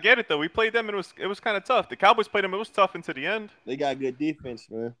 Honestly? I get it though. We played them and it was kind of tough. The Cowboys played them. It was tough into the end. They got good defense,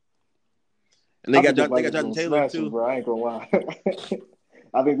 man. And they got Jonathan Taylor too. Bro, I ain't gonna lie.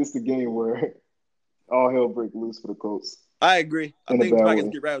 I think this is the game where all hell break loose for the Colts. I agree. I In a think the bad Vikings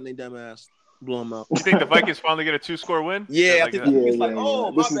way. get right when they dumb ass. Blow them out. You think the Vikings finally get a 2-score win? Yeah, I Like think that? it's like,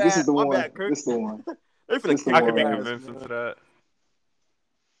 oh, my bad. This is the my one. bad, Kirk. This is the one. They finna this kick the I one could be right. convinced into that.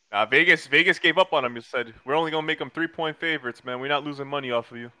 Nah, Vegas gave up on them. You said we're only gonna make them 3-point favorites, man. We're not losing money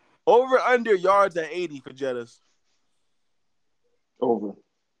off of you. Over under yards at 80 for Jettas. Over.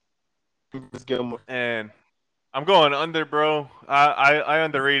 Let's get them. And I'm going under, bro. I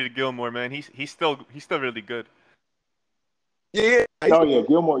underrated Gilmore, man. He's still really good. Yeah. Oh yeah,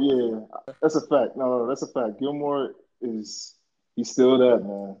 Gilmore. Yeah, that's a fact. No, that's a fact. Gilmore he's still that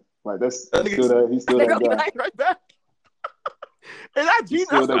man. Like that's still that. He's still that guy. Right back. And that Gino,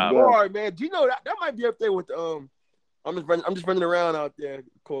 that's that a guy. bar, man. Gino, that might be up there with I'm just running around out there,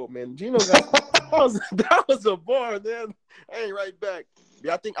 Cole, man. Gino got that was a bar, man. I ain't right back.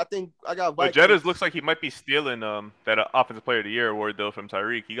 Yeah, I think I got. But Jettas looks like he might be stealing that Offensive Player of the Year award though from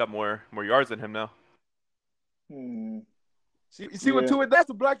Tyreek. He got more yards than him now. See what two of that's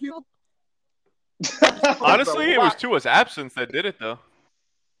the black people. Honestly, it was Tua's absence that did it though.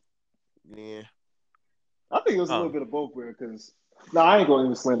 Yeah. I think it was a little bit of both, because I ain't going to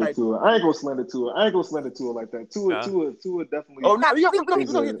even slander Tua. I ain't going to slander Tua like that. Tua definitely. Oh, no, we're gonna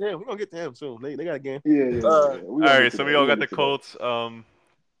get to him. We're gonna get to him soon. They got a game. Yeah. All right, so we all got the Colts.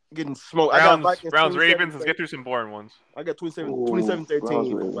 Getting smoked. Browns, I got Vikings. Browns, Ravens. Let's get through some boring ones. I got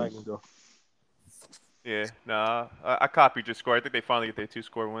 27-13 Vikings though. Yeah, I copied your score. I think they finally get their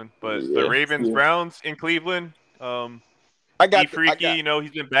 2-score win. But the Ravens, Browns in Cleveland. I got Freaky. You know,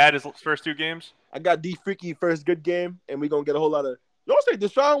 he's been bad his first 2 games. I got D Freaky first good game, and we're gonna get a whole lot of. You don't say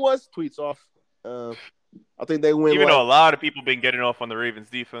Deshaun was tweets off. I think they win. Even though a lot of people been getting off on the Ravens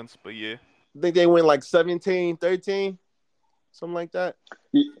defense, but yeah. I think they win like 17-13, something like that.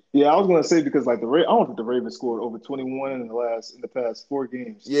 Yeah, I was gonna say because like I don't think the Ravens scored over 21 in the past 4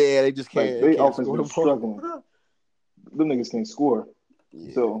 games. Yeah, they just can't. They offense been struggling. Them niggas can't score.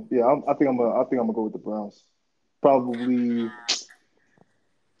 Yeah. So yeah, I think I'm gonna go with the Browns. Probably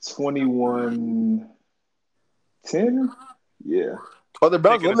 21-10. Yeah. Are the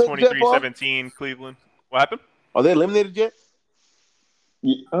Browns eliminated 23-17 Cleveland? What happened? Are they eliminated yet?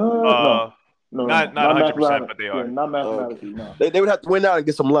 Yeah, no. Not 100%, but they are. Yeah, not mathematically. No. They would have to win out and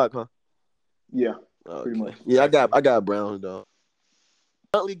get some luck, huh? Yeah. Pretty much. Yeah, I got Browns though.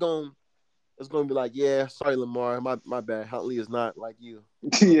 Huntley it's gonna be like, yeah, sorry Lamar, my bad. Huntley is not like you.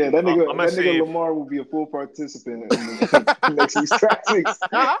 Yeah, that nigga Lamar will be a full participant in the next week's tactics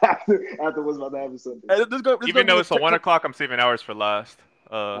after what's about to happen Sunday. Even though it's at 1 o'clock, I'm saving ours for last.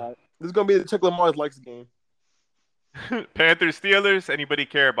 This is gonna be the Chuck Lamar's likes game. Panthers, Steelers. Anybody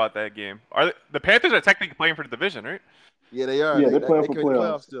care about that game? The Panthers are technically playing for the division, right? Yeah, they are. Yeah, they're playing for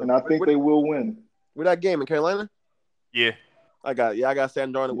playoffs still. And I think they will win. With that game in Carolina? Yeah. I got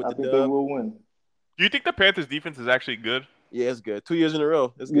Sam Darnold with the dub. I think they will win. Do you think the Panthers defense is actually good? Yeah, it's good. 2 years in a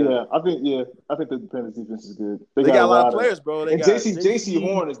row. It's good. Yeah, I think the Panthers defense is good. They got a lot of players, bro. And JC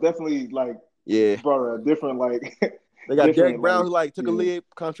Horn is definitely brought a different They got Derek Brown who took a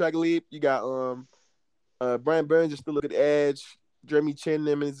contract leap. You got Brian Burns is still a good edge. Jeremy Chin,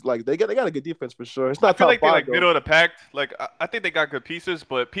 them is they got a good defense for sure. It's not. I feel like they're middle of the pack. I think they got good pieces,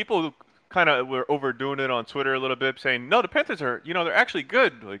 but people kind of were overdoing it on Twitter a little bit, saying no, the Panthers are they're actually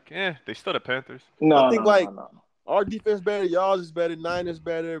good. They still the Panthers. No, I think our defense better, y'all's is better, Niners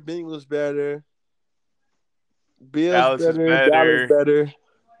better, Bengals better, Bills better, Dallas better.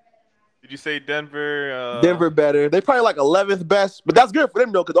 Did you say Denver? Denver better. They probably 11th best, but that's good for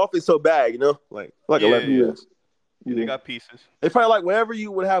them though, because the offense is so bad, 11th best. Yeah, they got pieces. They probably wherever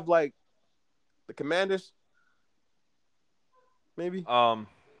you would have the Commanders, maybe.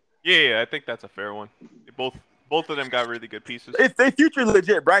 Yeah, I think that's a fair one. Both of them got really good pieces. They future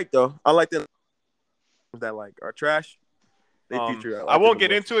legit bright though. I like them that are trash. They future. I won't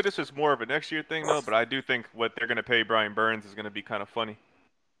get into it. This is more of a next year thing though, but I do think what they're gonna pay Brian Burns is gonna be kind of funny.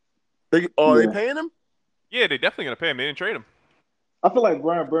 They paying him? Yeah, they definitely gonna pay him. They didn't trade him. I feel like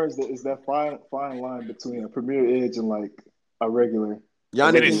Brian Burns is that fine line between a premier edge and a regular.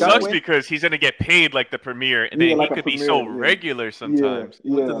 And it sucks because he's gonna get paid like the premier, and then he could be so regular sometimes.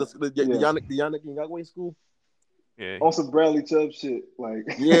 Yeah. The Yannick Ngakoue school. Yeah. On some Bradley Chubb shit,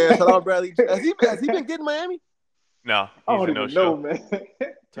 Yeah, shout out Bradley. Has he been getting Miami? No, he's a no-show. Man.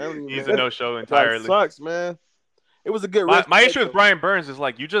 He's a no-show entirely. That sucks, man. It was a good. My issue with Brian Burns is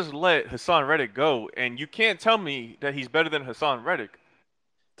you just let Hassan Reddick go, and you can't tell me that he's better than Hassan Reddick.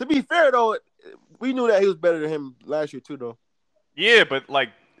 To be fair though, we knew that he was better than him last year too, though. Yeah, but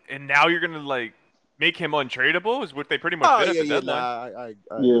and now you're gonna make him untradeable is what they pretty much did at the deadline.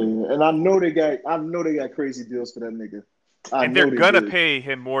 And I know they got crazy deals for that nigga. And they're gonna pay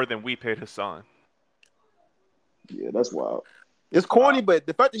him more than we paid Hassan. Yeah, that's wild. It's corny, but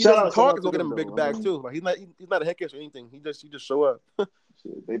the fact that he doesn't talk is gonna get him a big bag too. He's not a head case or anything. He just show up.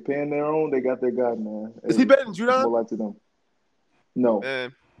 Shit, they paying their own. They got their guy, man. Is he better than Judon? More to them. No.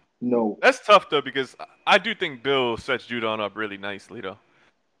 No. That's tough though because I do think Bill sets Judon up really nicely though.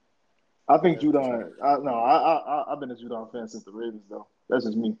 I think Judon. I've been a Judon fan since the Ravens though. That's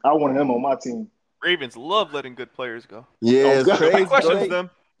just me. I wanted him on my team. Ravens love letting good players go. Yeah, it's crazy. Questions them.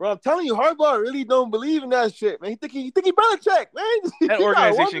 Bro, I'm telling you, Harbaugh really don't believe in that shit, man. He think he Belichick, man. That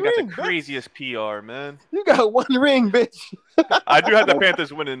organization got the craziest PR, man. You got one ring, bitch. I do have the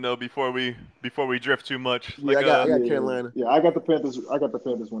Panthers winning though before we drift too much. Yeah, I got Carolina. Yeah, I got the Panthers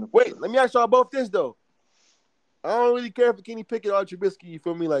winning. Wait, let me ask y'all both this though. I don't really care for Kenny Pickett or Trubisky. You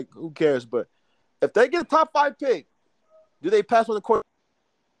feel me? Who cares? But if they get a top 5 pick, do they pass on the court?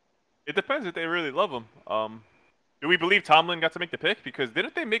 It depends if they really love him. Do we believe Tomlin got to make the pick? Because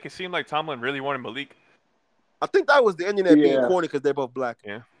didn't they make it seem like Tomlin really wanted Malik? I think that was the internet being corny because they're both black.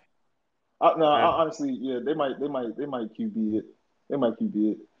 Yeah. Honestly, yeah, they might QB it. They might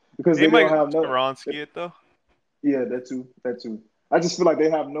QB it. because They they might don't have no. Skoronski it though. Yeah, that too. That too. I just feel like they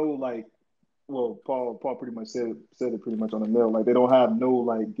have no like. Well, Paul pretty much said it pretty much on the nail. Like they don't have no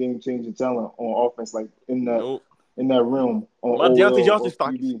like game changing talent on offense, like Nope. in that realm on My Deontay OL Johnson or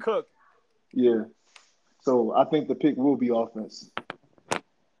stock is QB. cooked. Yeah. So I think the pick will be offense.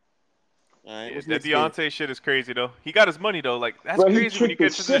 All right, Yeah, what's the that next game? Deontay shit is crazy though. He got his money though. Like that's Bro, he crazy when you tricked the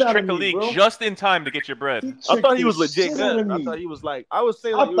get to this shit out of trick of me, league bro. just in time to get your bread. He I thought tricked he the was legit shit out good. of I me. thought he was like, I was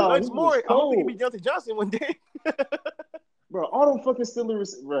saying I like, thought it's he more. was I hope he can cold. be Deontay Johnson one day. Bro, all them fucking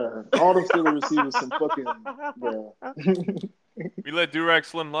all them Steelers receivers some fucking, bro. We let Durag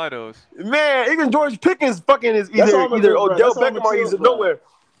Slim lie to us. Man, even George Pickens fucking is That's all either I'ma either do, bro. Odell That's all I'ma Beckham or chill, he's bro. nowhere.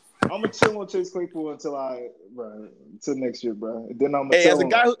 I'm gonna chill on Chase Claypool until next year, bro. And then I'm gonna Hey, tell as a him.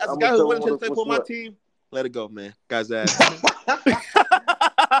 guy who I'm gonna tell wanted him to play what's for my what. team, let it go, man. Guy's ass.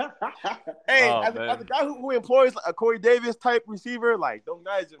 Hey, Oh, as man. a guy who employs a Corey Davis type receiver, like those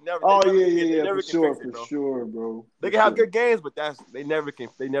guys just never. Oh they never can yeah, they never for can sure, fix it, bro. bro. They can have good games, but they never can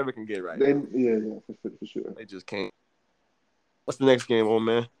get it right. For sure. They just can't. What's the next game, old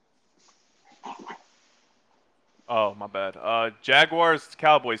man? Oh, my bad. Jaguars,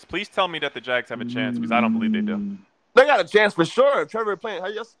 Cowboys. Please tell me that the Jags have a chance because I don't believe they do. They got a chance for sure. Trevor playing.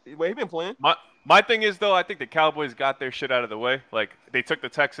 He been playing. My thing is though, I think the Cowboys got their shit out of the way. Like they took the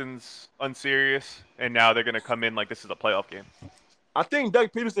Texans unserious, and now they're gonna come in like this is a playoff game. I think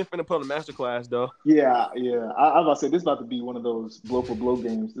Doug Peterson finna put on a masterclass though. Yeah. I was about to say this is about to be one of those blow for blow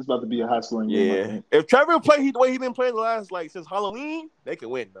games. This is about to be a high scoring game. I think. If Trevor play the way he been playing the last since Halloween, they can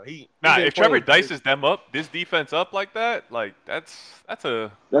win though. If Trevor dices them up, this defense up like that, like that's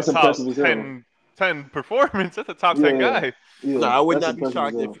a top impressive as hell. 10 performance. That's a top 10 guy. Yeah, no, I would not be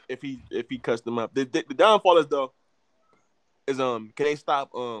shocked if he cuts them up. The downfall is can they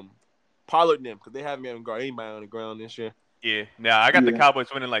stop Pollard and them because they haven't even guarded anybody on the ground this year. Yeah. Now I got the Cowboys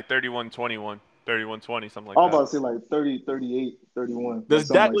winning like 31-21, 31-20, something like that. I was about to say like 30, 38, 31. Does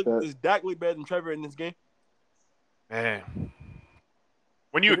Dak look better than Trevor in this game? Man.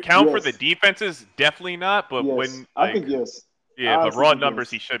 When you account for the defenses, definitely not. But when I think yes. Yeah, the raw numbers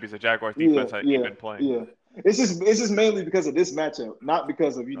he should because the Jaguars defense he's been playing. Yeah. It's just mainly because of this matchup, not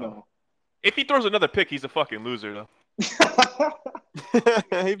because of know. If he throws another pick, he's a fucking loser though.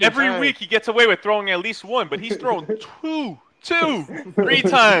 Every week he gets away with throwing at least one, but he's thrown two, 3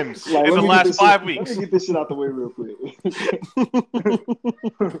 times in the last 5 weeks. Let me get this shit out the way real quick.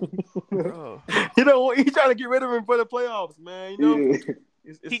 He's trying to get rid of him for the playoffs, man.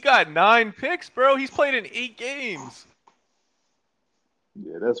 He got 9 picks, bro. He's played in 8 games.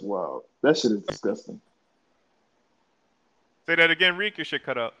 Yeah, that's wild. That shit is disgusting. Say that again, Reek. Your shit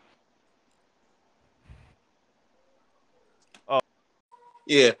cut out.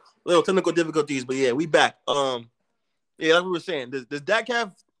 Yeah, little technical difficulties, but yeah, we back. Like we were saying, does Dak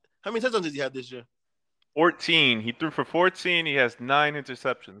have how many touchdowns does he have this year? 14. He threw for 14. He has 9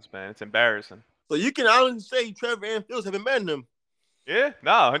 interceptions, man. It's embarrassing. So you can honestly say Trevor and Fields have been better than him. Yeah,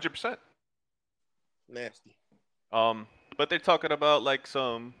 100%. Nasty. But they're talking about like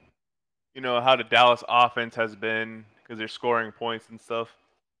some, how the Dallas offense has been because they're scoring points and stuff.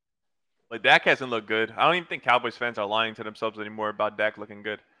 Like Dak hasn't looked good. I don't even think Cowboys fans are lying to themselves anymore about Dak looking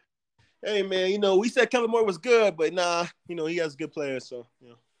good. Hey man, we said Kellen Moore was good, but nah, he has good players, so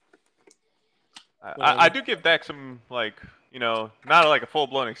I do give Dak some not like a full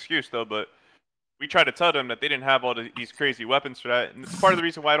blown excuse though, but we tried to tell them that they didn't have all these crazy weapons for that. And it's part of the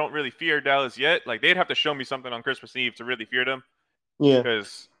reason why I don't really fear Dallas yet. Like they'd have to show me something on Christmas Eve to really fear them. Yeah.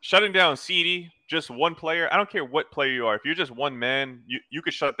 Because shutting down CD, just one player, I don't care what player you are. If you're just one man, you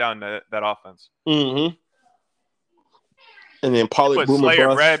could shut down that offense. Mm-hmm. And then Pollard, put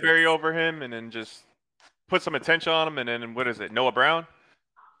Slayer Bradbury over him, and then just put some attention on him. And then what is it? Noah Brown.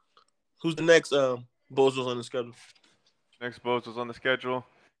 Who's the next Bozos on the schedule? Next Bozos on the schedule.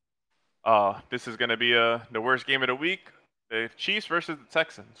 This is going to be the worst game of the week. The Chiefs versus the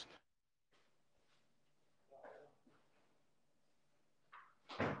Texans.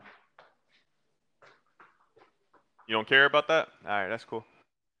 You don't care about that? All right, that's cool.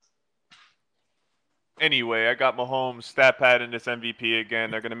 Anyway, I got Mahomes stat pad in this MVP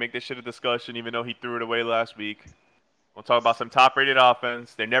again. They're going to make this shit a discussion, even though he threw it away last week. We'll talk about some top-rated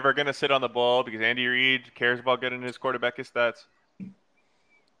offense. They're never going to sit on the ball because Andy Reid cares about getting his quarterback his stats.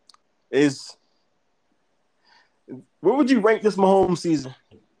 Where would you rank this Mahomes season?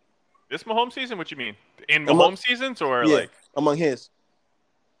 This Mahomes season? What you mean? In Mahomes seasons or among his?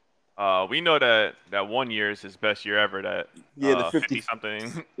 We know that 1 year is his best year ever. That the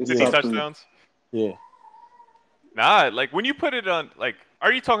 50-something, 50 touchdowns. Yeah. Nah, like when you put it on, like,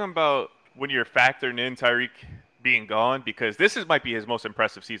 are you talking about when you're factoring in Tyreek being gone because might be his most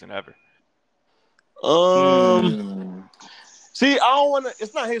impressive season ever. See, I don't want to.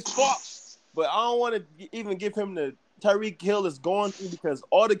 It's not his fault, but I don't want to even give him the Tyreek Hill is going through because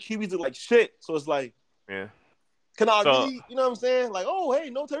all the QBs are like shit. So it's like, Yeah. can I really? You know what I'm saying? Like, oh, hey,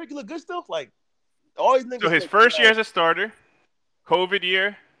 no Tyreek look good still. Like, all these niggas. So his first year as a starter, COVID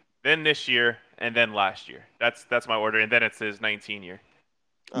year, then this year, and then last year. That's my order, and then it's his 19 year.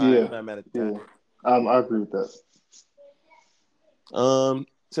 Yeah, I'm not mad at that. I agree with that.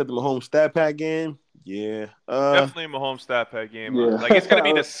 Set the Mahomes stat pack game. Yeah. Definitely Mahomes stat pack game. Yeah. Like it's gonna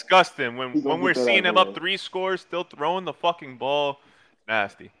be disgusting when we're seeing him up there. 3 scores, still throwing the fucking ball.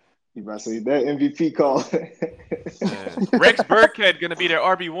 Nasty. You about to say that MVP call. Rex Burkhead gonna be their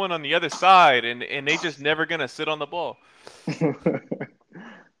RB1 on the other side, and they just never gonna sit on the ball.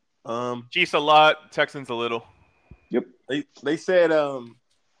 Chiefs a lot, Texans a little. Yep. They said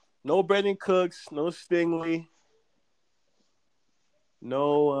no Brandon Cooks, no Stingley,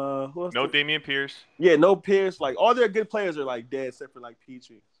 no no Dameon Pierce. Yeah, no Pierce. Like all their good players are like dead except for like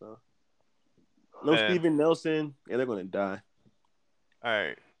Petrie. So no Steven Nelson. Yeah, they're gonna die. All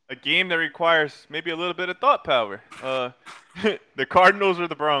right. A game that requires maybe a little bit of thought power. The Cardinals or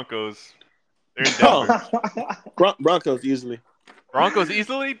the Broncos? They're in Denver. Broncos easily. Broncos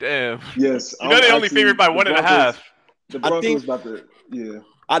easily? Damn. Yes. You know they only favored by 1.5. The Broncos about to, yeah.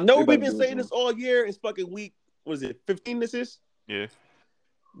 I know we've been saying this all year. It's fucking week, what is it, 15 this is? Yeah.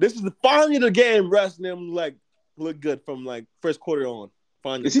 This is finally the game Russ and them like look good from like first quarter on.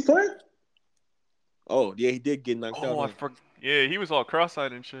 Finally. Is he playing? Oh, yeah, he did get knocked out. Oh, I forgot. Yeah, he was all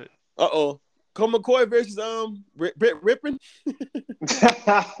cross-eyed and shit. Uh-oh. Cole McCoy versus Britt Rippin.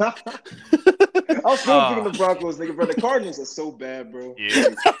 I was still thinking the Broncos, nigga, bro. The Cardinals are so bad, bro. Yeah.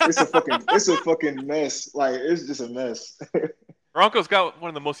 Like, it's a fucking mess. Like, it's just a mess. Broncos got one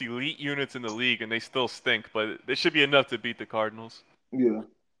of the most elite units in the league, and they still stink, but it should be enough to beat the Cardinals. Yeah.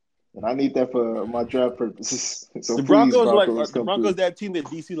 And I need that for my draft purposes. So the Broncos that team that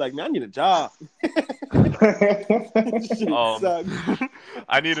DC like, man, I need a job.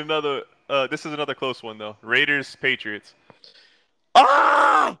 I need another. This is another close one though. Raiders Patriots.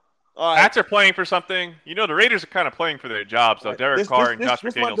 Ah! All right. Pats are playing for something. You know the Raiders are kind of playing for their jobs though. Derek Carr and Josh McDaniels.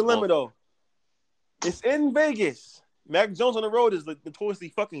 This is my dilemma though. It's in Vegas. Mac Jones on the road is notoriously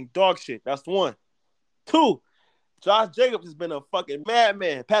fucking dog shit. That's one. 2. Josh Jacobs has been a fucking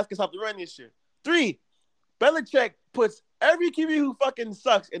madman. Pats can stop the run this year. 3. Belichick puts every QB who fucking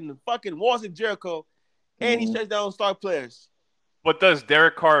sucks in the fucking walls of Jericho, and he shuts down star players. But does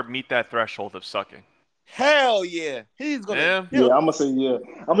Derek Carr meet that threshold of sucking? Hell yeah. He's going to. Yeah, I'm going to say yeah.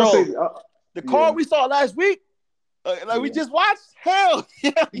 I'm going to say the Carr we saw last week, we just watched, hell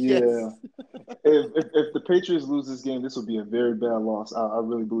yeah. Yes. Yeah. If the Patriots lose this game, this will be a very bad loss. I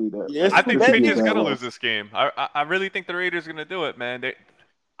really believe that. Yes, I think the Patriots are going to lose this game. I really think the Raiders are going to do it, man.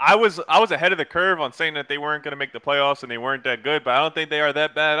 I was ahead of the curve on saying that they weren't going to make the playoffs and they weren't that good, but I don't think they are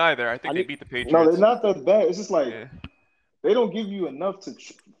that bad either. I think they beat the Patriots. No, they're not that bad. It's just like they don't give you enough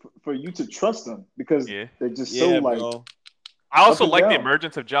for you to trust them because they're just so like. Bro. I also like the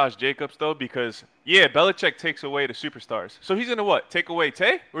emergence of Josh Jacobs, though, because, Belichick takes away the superstars. So he's going to what? Take away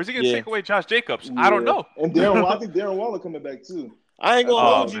Tay? Or is he going to take away Josh Jacobs? Yeah. I don't know. And I think Darren Waller coming back, too. I ain't going to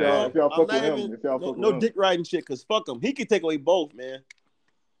hold you, bro. If y'all fuck with him. No dick riding shit, because fuck him. He can take away both, man.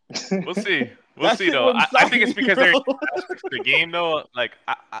 We'll see. We'll see, though. I think it's because they're the game, though. Like,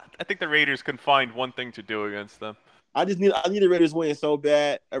 I think the Raiders can find one thing to do against them. I need the Raiders win so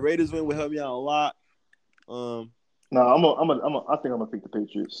bad. A Raiders win would help me out a lot. No, I think I'm gonna pick the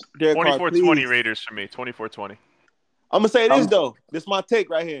Patriots. 24-20 Raiders for me. 24-20. I'm gonna say this though. This is my take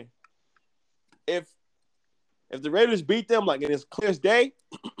right here. If the Raiders beat them like in this clear as day,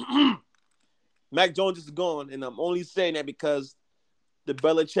 Mac Jones is gone, and I'm only saying that because the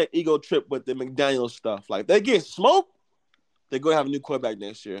Belichick ego trip with the McDaniels stuff. Like they get smoked, they're gonna have a new quarterback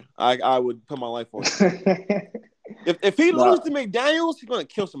next year. I would put my life on it. if he loses to McDaniels, he's gonna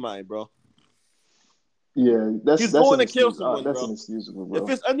kill somebody, bro. Yeah, he's going to kill someone, that's bro. inexcusable, bro. If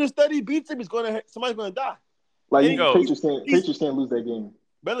his understudy beats him, somebody's going to die. Like, Patriots can't lose that game.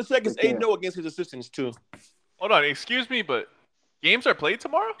 Belichick is 8-0 against his assistants, too. Hold on, excuse me, but games are played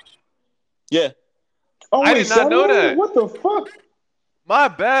tomorrow? Yeah. Oh, I did not know that. What the fuck? My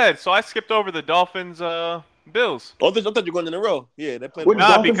bad. So I skipped over the Dolphins, Bills. Oh, I thought you were going in a row. Yeah, they played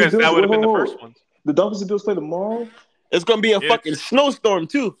tomorrow. Nah, because that would have been the first one. The Dolphins and Bills play tomorrow? It's going to be a fucking snowstorm,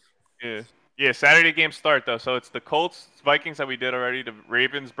 too. Yeah. Yeah, Saturday games start, though. So it's the Colts, Vikings that we did already. The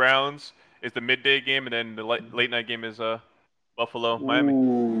Ravens, Browns is the midday game, and then the late night game is Buffalo, Miami.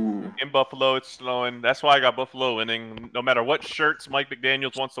 Ooh. In Buffalo, it's snowing. That's why I got Buffalo winning. No matter what shirts Mike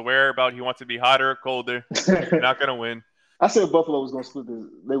McDaniels wants to wear about he wants to be hotter or colder, they're not gonna win. I said Buffalo was gonna split this.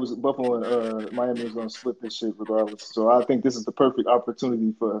 Buffalo and Miami was gonna split this shit regardless. So I think this is the perfect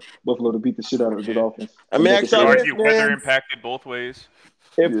opportunity for Buffalo to beat the shit out of the Dolphins. I mean, You could actually, argue man, weather impacted both ways.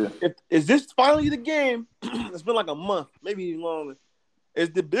 if is this finally the game? It's been like a month, maybe even longer.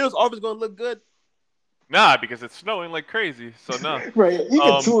 Is the Bills' offense gonna look good? Nah, because it's snowing like crazy. So no. Right,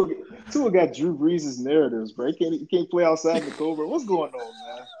 even Tua got Drew Brees' narratives, bro. He can't play outside the Cobra. What's going on,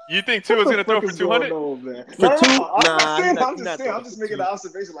 man? You think Tua's gonna throw for 200? For two? I'm just making an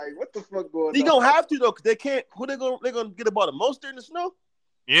observation. Like, what the fuck going on? He gonna have to though, cause they can't. Who they gonna get about a Mostert in the snow?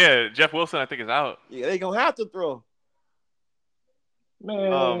 Yeah, Jeff Wilson I think is out. Yeah, they gonna have to throw.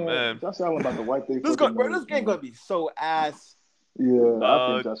 Man, Oh man, Josh Allen about to wipe their This game gonna be so ass. Yeah,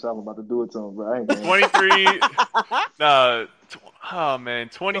 I think Josh Allen about to do it to him, bro. I ain't gonna 23. Oh man,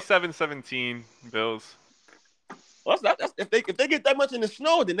 27-17 Bills. Well, that's if they get that much in the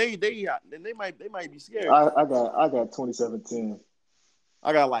snow, then they might be scared. I got 2017.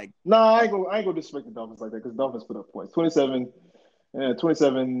 I got like I ain't gonna disrespect the Dolphins like that because Dolphins put up points.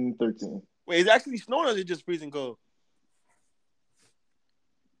 27-13. Wait, is it actually snowing or is it just freezing cold?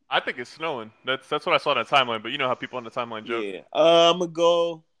 I think it's snowing. That's what I saw on the timeline. But you know how people on the timeline joke. Yeah. I'll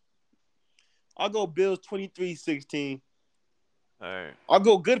go Bills 23-16. All right. I'll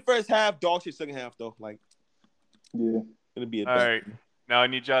go good first half, dog shit second half though. Like, yeah, gonna be a all right. Now I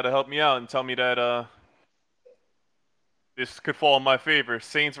need y'all to help me out and tell me that this could fall in my favor.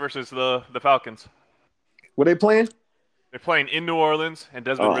 Saints versus the Falcons. What they playing? They're playing in New Orleans, and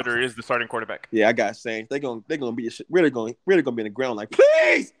Desmond Ridder is the starting quarterback. Yeah, I got Saints. They're gonna be really gonna be in the ground like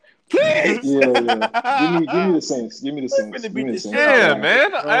please. Yeah. Give me the Saints. Give me the Saints. Yeah,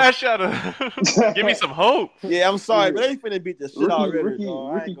 man. I asked y'all to give me some hope. Yeah, I'm sorry, but they finna beat the shit out of Ridder.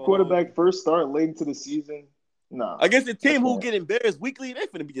 Rookie quarterback first start late into the season. Nah. Against the team who get embarrassed weekly, they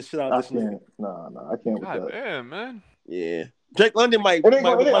finna beat the shit out of this nigga. I can't with God that. damn, man. Yeah. Drake London might They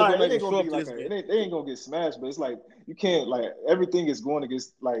go ain't gonna get smashed, but it's like you can't like everything is going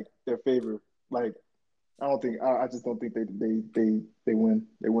against like their favor. Like I just don't think they win. They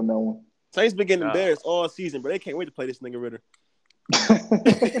win that one. Saints been getting embarrassed all season, but they can't wait to play this nigga Ridder.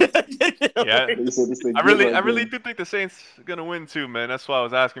 Yeah, I really do think the Saints are gonna win too, man. That's why I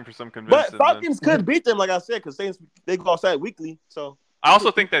was asking for some convincing. But Falcons could beat them, like I said, because Saints they go outside weekly. So I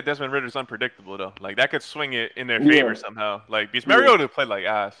also think that Desmond Ridder's unpredictable though. Like that could swing it in their favor somehow. Like because Mariota played like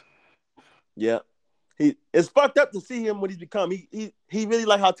ass. Yeah. It's fucked up to see him what he's become. He really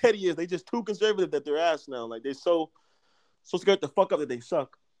like how Teddy is. They just too conservative that they're ass now. Like they're so scared to fuck up that they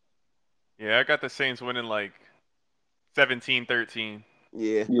suck. Yeah, I got the Saints winning like 17-13.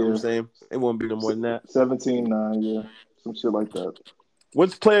 Yeah, you know what I'm saying? It won't be no more than that. 17-9, yeah. Some shit like that.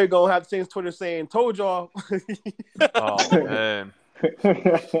 Which player gonna have Saints Twitter saying, told y'all? Oh man.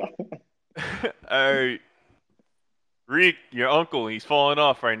 All right. Reek, your uncle, he's falling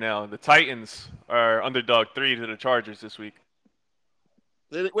off right now. The Titans are underdog 3 to the Chargers this week.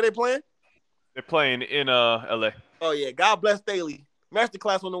 Where they playing? They're playing in LA. Oh yeah, God bless Staley.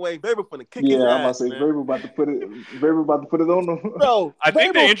 Masterclass on the way. Vrabel finna kick his ass. Yeah, I'm about to say Vrabel about to put it on them. Bro, I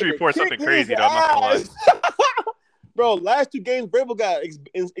think the injury report's something crazy though. I'm not gonna lie. Bro, last 2 games, Vrabel got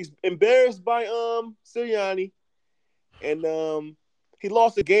embarrassed by Sirianni, and he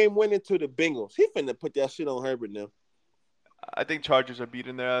lost a game winning to the Bengals. He finna put that shit on Herbert now. I think Chargers are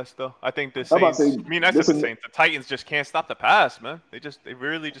beating their ass though. I think the Saints. The Saints. The Titans just can't stop the pass, man. They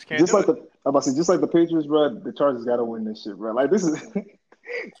really just can't. Just like the Patriots, bro. The Chargers gotta win this shit, bro. Like this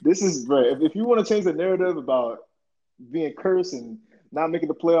is, bro. If you want to change the narrative about being cursed and not making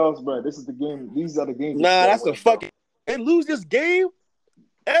the playoffs, bro, this is the game. These are the games. Nah, that's a fucking. They lose this game.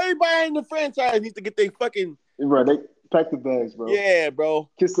 Everybody in the franchise needs to get their fucking. Bro, they pack the bags, bro. Yeah, bro.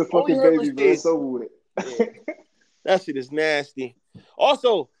 Kiss the fucking baby, bro. It's over with it. Yeah. That shit is nasty.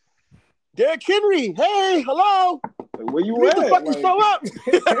 Also, Derrick Henry, hey, hello. Where you need at? to fucking show up.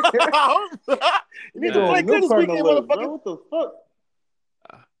 You need to play good this weekend, motherfucker. What the fuck?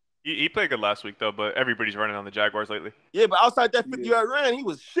 He played good last week though, but everybody's running on the Jaguars lately. Yeah, but outside that 50-yard run, he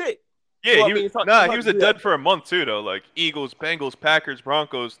was shit. Yeah, he was a dud for a month too, though. Like Eagles, Bengals, Packers,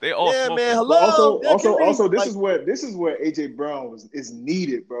 Broncos, they all. Yeah, smoked man. him. Hello. Also, this is where AJ Brown is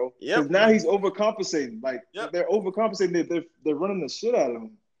needed, bro. Because now he's overcompensating. Like they're overcompensating. They're running the shit out of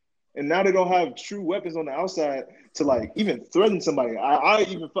him, and now they don't have true weapons on the outside to like even threaten somebody. I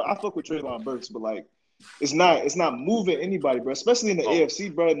fuck with Treylon Burks, but like it's not moving anybody, bro. Especially in the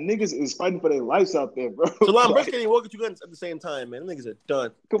AFC, bro. Niggas is fighting for their lives out there, bro. Treylon Burks can't even walk at you guns at the same time, man. Niggas are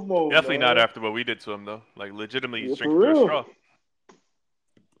done. Come on, definitely man. not after what we did to him, though. Like legitimately, Yeah, strength to a straw.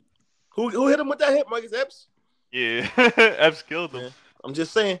 Who hit him with that hit, Marcus Epps? Yeah, Epps killed him. Yeah. I'm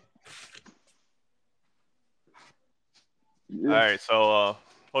just saying. Yeah. All right, so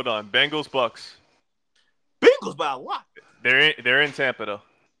hold on. Bengals Bucks. Bengals by a lot. They're in Tampa though.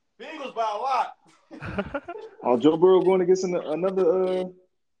 Bengals by a lot. Oh, Joe Burrow going against another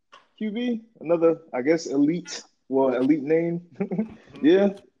QB, another I guess elite name. Yeah,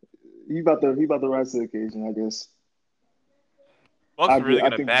 he about to rise to the occasion, I guess. Bucks are really I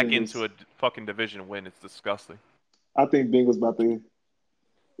gonna think back Bengals. into a fucking division win. It's disgusting. I think Bengals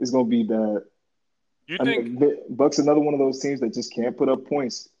it's gonna be bad. You I think? mean, Bucks another one of those teams that just can't put up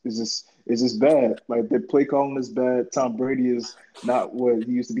points. It's just bad. Like their play calling is bad. Tom Brady is not what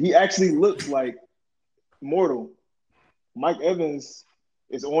he used to be. He actually looks like mortal. Mike Evans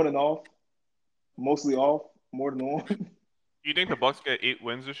is on and off, mostly off, more than on. Do you think the Bucks get 8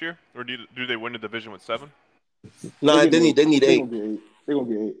 wins this year, or do they win the division with 7? Nah, they need 8. They're gonna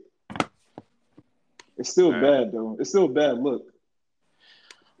get 8. It's still bad though. It's still a bad look.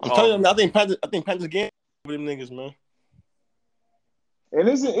 I'm telling you, I think Panthers game with them niggas, man. And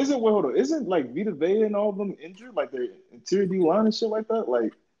isn't like Vita Vea and all of them injured, like their interior D line and shit like that?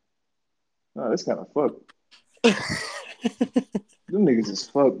 Like, no, that's kind of fucked. Them niggas is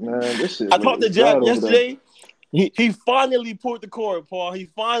fucked, man. This shit. I talked to Jack yesterday. He finally pulled the cord, Paul. He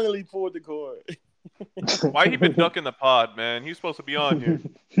finally pulled the cord. Why he been ducking the pod, man? He's supposed to be on here.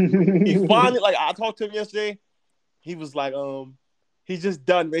 He finally, like, I talked to him yesterday. He was like, he's just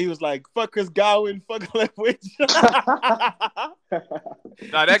done, man. He was like, fuck Chris Godwin, fuck Leftwich.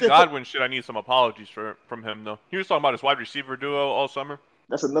 Nah, that Godwin shit, I need some apologies from him, though. He was talking about his wide receiver duo all summer.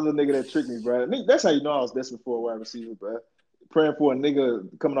 That's another nigga that tricked me, bro. That's how you know I was desperate for a wide receiver, bro. Praying for a nigga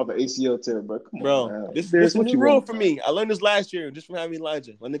coming off an ACL tear, bro. Come on, man. This is what you rule for me. I learned this last year just from having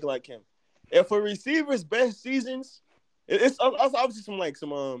Elijah, a nigga like him. If a receiver's best seasons, it's obviously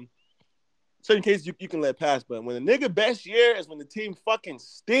some certain cases you can let pass, but when a nigga best year is when the team fucking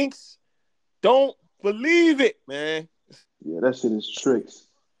stinks, don't believe it, man. Yeah, that shit is tricks.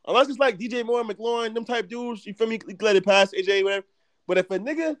 Unless it's like DJ Moore, McLaurin, them type dudes, you feel me? You can let it pass, AJ, whatever. But if a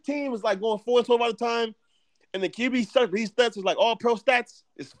nigga team is like going 4-12 all the time, and the QB sucks, these stats is like all pro stats,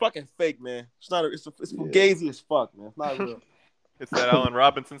 it's fucking fake, man. It's fugazi as fuck, man. It's not real. It's that Allen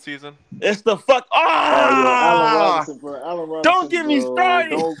Robinson season. It's the fuck. Allen Robinson, bro. Allen Robinson. Don't get me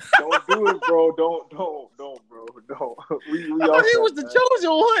started. Don't do it, bro. Don't, bro. Don't. We I thought he was the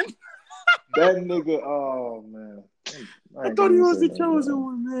chosen one. That nigga, oh man. I thought he was the chosen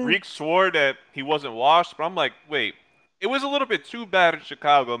one, man. Reek swore that he wasn't washed, but I'm like, wait. It was a little bit too bad in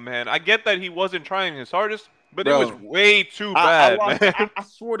Chicago, man. I get that he wasn't trying his hardest, but it was way too bad, man. I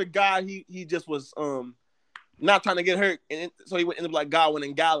swear to God, he just was not trying to get hurt, and so he would end up like Godwin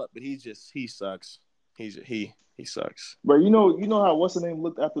and Gallup, but he sucks. He sucks. Bro, you know how what's the name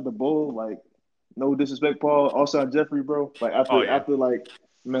looked after the bowl? Like, no disrespect, Paul, Alshon Jeffrey, bro. Like after like,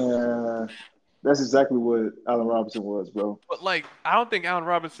 man, that's exactly what Allen Robinson was, bro. But like, I don't think Allen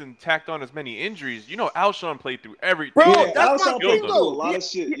Robinson tacked on as many injuries. You know, Alshon played through everything. Bro, yeah, that's Alshon my played thing, through though. a lot of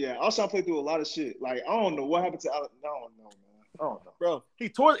shit. Yeah, Alshon played through a lot of shit. Like, I don't know what happened to Allen. I don't know, man. I don't know. Bro, he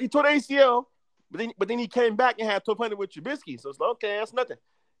tore the ACL. But then he came back and had to play with Trubisky. So it's like, okay, that's nothing.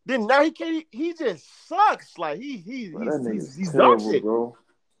 Then now he just sucks. Like he's dog shit, bro.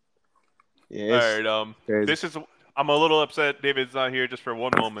 Yeah. All right. I'm a little upset David's not here just for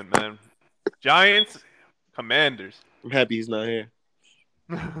one moment, man. Giants, Commanders. I'm happy he's not here.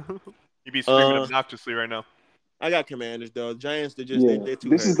 You'd be screaming obnoxiously right now. I got Commanders though. Giants, they're too.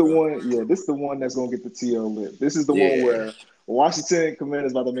 This is the one. Yeah, this is the one that's gonna get the TL lit. This is the one where Washington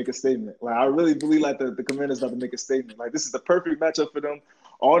Commanders about to make a statement. Like, I really believe like the Commanders about to make a statement. Like, this is the perfect matchup for them.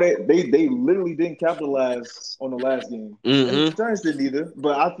 All that they literally didn't capitalize on the last game. Mm-hmm. The Giants didn't either.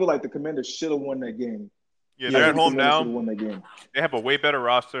 But I feel like the Commanders should have won that game. Yeah, they're at home now. Won that game. They have a way better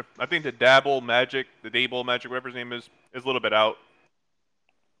roster. I think the Daboll Magic, whatever his name is a little bit out.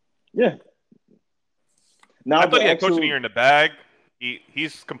 Yeah. Now I thought he had coach of the year in the bag.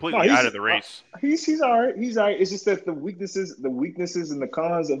 He's completely out of the race. He's all right. He's all right. It's just that the weaknesses and the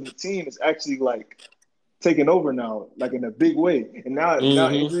cons of the team is actually like taking over now, like in a big way. And now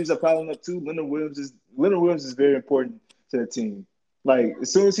injuries are piling up too. Leonard Williams is very important to the team. Like,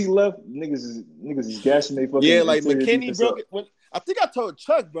 as soon as he left, niggas is gashing they fucking. Yeah, like McKinney broke it. When I think I told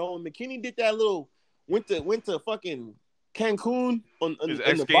Chuck, bro, when McKinney did that little went to fucking Cancun on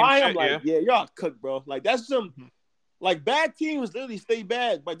the buy. I'm like, yeah, y'all cooked, bro. Like, that's some like bad teams literally stay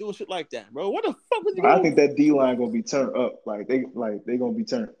bad by doing shit like that, bro. What the fuck was he I think that D line gonna be turned up. Like they gonna be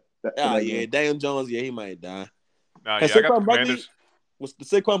turned. Daniel Jones, he might die. Nah, I got the Commanders.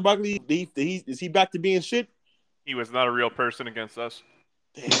 Saquon Barkley, is he back to being shit? He was not a real person against us.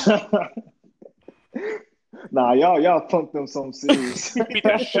 Nah, y'all punked them something serious. Beat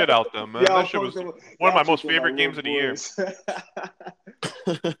the shit out them, man. Y'all That shit was punked them. one of my Y'all most treat them favorite like games of the year. boys.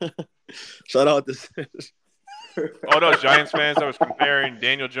 Shout out to. All those Giants fans that was comparing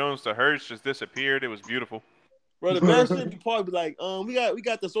Daniel Jones to Hurts just disappeared. It was beautiful. Bro, the Bears should probably be like, we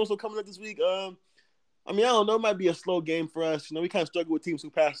got the social coming up this week. I don't know, it might be a slow game for us. You know, we kind of struggle with teams who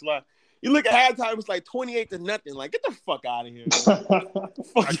pass a lot. You look at halftime, it's like 28-0. Like, get the fuck out of here, man.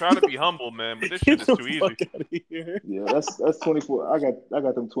 I try to be humble, man, but this shit is too easy. Yeah, that's 24. I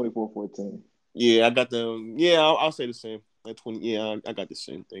got them 24-14. Yeah, I got them. Yeah, I'll say the same. Like 20. Yeah, I got the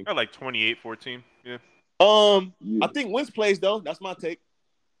same thing. I like 28-14. Yeah. I think Wentz plays though. That's my take.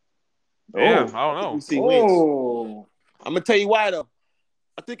 Yeah, I don't know. We see Wentz. I'm gonna tell you why though.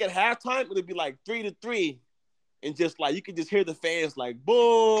 I think at halftime it'll be like 3-3, and just like you can just hear the fans like,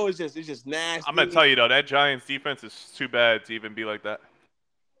 "Boo!" It's just nasty. I'm gonna tell you though, that Giants defense is too bad to even be like that.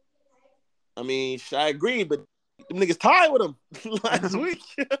 I mean, I agree, but them niggas tied with them last week.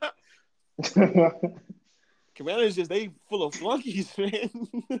 Commanders they full of flunkies, man.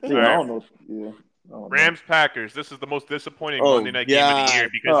 I don't know. Yeah. Rams Packers. This is the most disappointing Monday night game of the year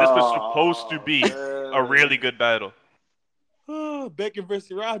because this was supposed to be a really good battle. Baker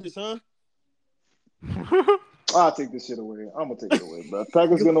versus Rodgers, huh? I'll take this shit away. I'm gonna take it away, bro.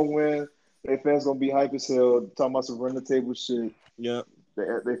 Packers gonna win. Their fans gonna be hype as hell. Talking about some run the table shit. Yeah.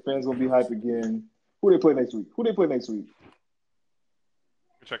 Their fans gonna be hype again. Who they play next week?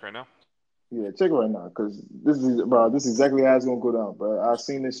 Check right now. Yeah, check it right now, because this is exactly how it's gonna go down, bro. I've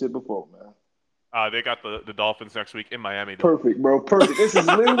seen this shit before, man. They got the Dolphins next week in Miami. Though. Perfect, bro. Perfect. This is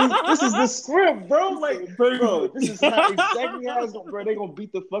the script, bro. Like, bro, this is exactly how it's going, bro. They're gonna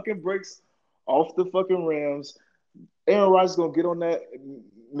beat the fucking brakes off the fucking Rams. Aaron Rodgers gonna get on that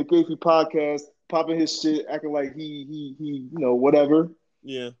McAfee podcast, popping his shit, acting like he whatever.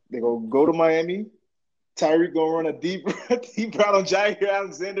 Yeah. They gonna go to Miami. Tyreek gonna run a deep route on Jair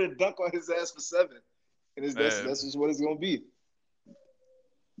Alexander and dunk on his ass for 7. And that's just what it's gonna be.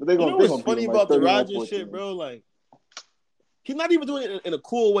 But they gonna, what's funny about the Rodgers shit, bro? Like, he's not even doing it in a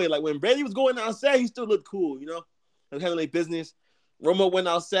cool way. Like, when Brady was going outside, he still looked cool, you know? Like, handling business. Romo went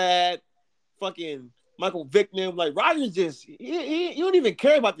outside. Fucking Michael Vick, like, Rodgers just, you don't even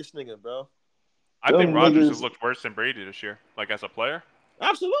care about this nigga, bro. I think Rodgers has looked worse than Brady this year, like, as a player.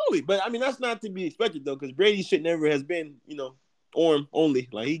 Absolutely. But, I mean, that's not to be expected, though, because Brady shit never has been, arm only.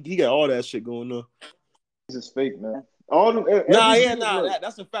 Like, he got all that shit going on. This is fake, man.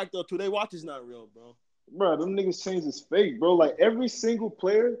 That's a fact though too. They watch is not real, bro. Bro, them niggas changed is fake, bro. Like every single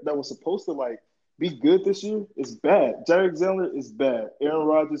player that was supposed to like be good this year is bad. Jair Alexander is bad. Aaron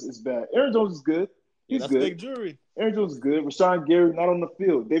Rodgers is bad. Aaron Jones is good. He's good. Fake jury. Aaron Jones is good. Rashawn Gary not on the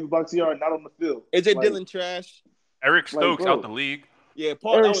field. David Bakhtiari not on the field. AJ Dillon trash. Eric Stokes out the league. Yeah,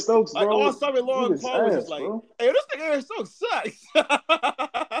 Paul. Eric Stokes, bro. All summer long, Paul was just like, "Hey, this nigga Eric Stokes sucks."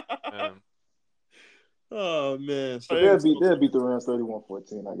 Oh man! So they'll beat the Rams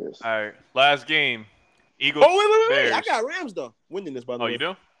 31-14, I guess. All right, last game. Eagles. Oh wait! Bears. I got Rams though winning this by the way. Oh, you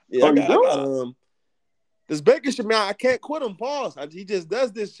do? Yeah, I got this Baker shit, man. I can't quit him. Pause. He just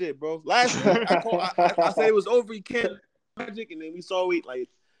does this shit, bro. Last week I said it was over. He can't magic, and then we saw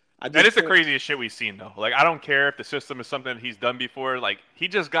that is the craziest shit we've seen, though. Like, I don't care if the system is something that he's done before. Like, he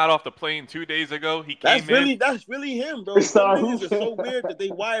just got off the plane 2 days ago. That's really him, bro. Some niggas are so weird that they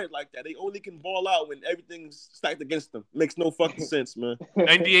wired like that. They only can ball out when everything's stacked against them. Makes no fucking sense, man.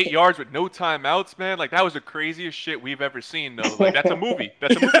 98 yards with no timeouts, man. Like, that was the craziest shit we've ever seen, though. Like, that's a movie.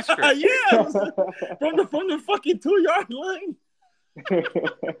 That's a movie script. Yeah, from the fucking 2-yard line.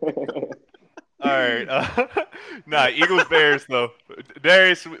 All right. Eagles Bears though.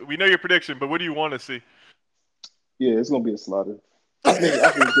 Darius, we know your prediction, but what do you want to see? Yeah, it's gonna be a slaughter. I think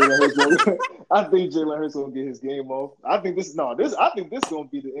Jalen Hurts gonna get his game off. I think this gonna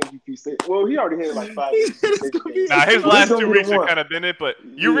be the MVP state. Well, he already had like 5. His last 2 weeks have kind of been it, but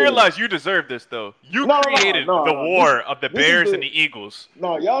you realize you deserve this though. You created the war of the Bears and the Eagles.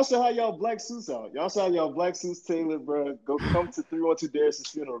 No, y'all should have y'all black suits out. Y'all should have y'all black suits tailored, bro. Go come to 312 Darius'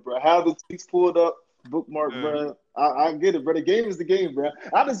 funeral, bro. Have the tweets pulled up, bookmark, bro. I get it, bro. The game is the game, bro.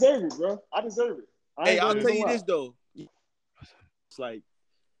 I deserve it, bro. I deserve it. I'll tell you this though. It's like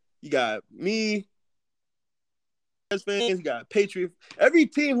you got me, fans, you got Patriot. Every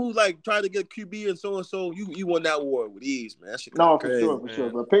team who like tried to get QB and so, you won that war with ease, man. That shit No, crazy. for sure.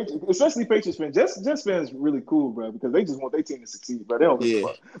 But Patriots, especially Patriots fans, just fans really cool, bro, because they just want their team to succeed, bro. They don't give a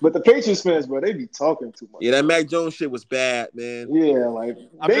fuck. But the Patriots fans, bro, they be talking too much. Yeah, that Mac Jones shit was bad, man. Yeah, like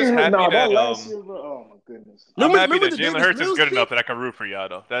I'm just happy that last year, bro. Oh my goodness. I'm happy that Jalen Hurts is good enough that I can root for y'all,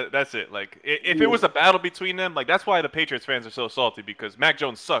 though. That's it. Like, if it was a battle between them, like that's why the Patriots fans are so salty because Mac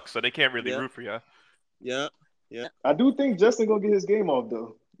Jones sucks, so they can't really root for y'all. Yeah. I do think Justin gonna get his game off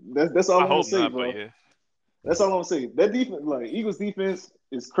though. That's all I'm gonna say, bro. Yeah. That's all I'm gonna say. That defense, like Eagles defense,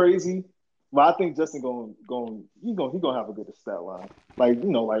 is crazy, but I think Justin gonna have a good stat line. Like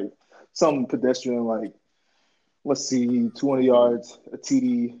like some pedestrian, like let's see, 20 yards, a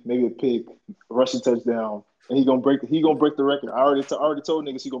TD, maybe a pick, a rushing touchdown, and he gonna break the record. I already told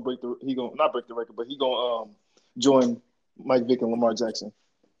niggas he gonna not break the record, but he gonna join Mike Vick and Lamar Jackson.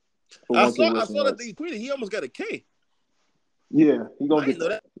 I saw that he tweeted. He almost got a K. Yeah, he gonna get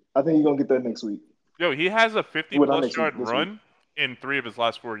that. I think he's gonna get that next week. Yo, he has a 50-plus yard run in 3 of his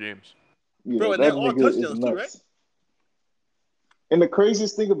last 4 games. Yeah, bro, and they're all touchdowns too, right? And the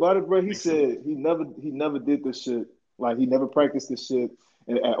craziest thing about it, bro, he said he never did this shit. Like he never practiced this shit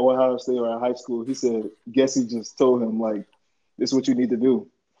at Ohio State or at high school. He said, guess he just told him like, this is what you need to do,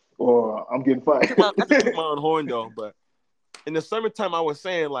 or I'm getting fired. I took my own horn though, but in the summertime, I was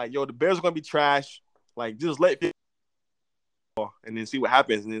saying like, yo, the Bears are gonna be trash. Like, just let it and then see what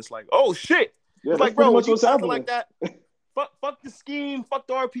happens. And it's like, oh shit. Yeah, it's like, bro, when you talking like that, fuck the scheme, fuck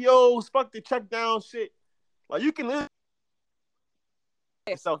the RPOs, fuck the check down shit. Like you can live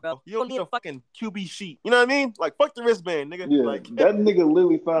yourself, bro. You don't need a fucking QB sheet. You know what I mean? Like fuck the wristband, nigga. Yeah, like that nigga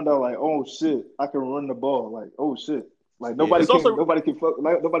literally found out like, oh shit, I can run the ball. Like, oh shit. Like nobody can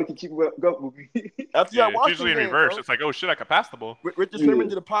keep up with me. After it's usually in reverse. Bro. It's like, oh shit, I can pass the ball. Richard Sherman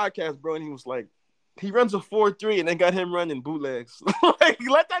did a podcast, bro, and he was like, he runs a 4.3 and they got him running bootlegs. Like,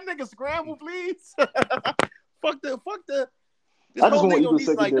 let that nigga scramble, please. fuck the. This whole thing gonna be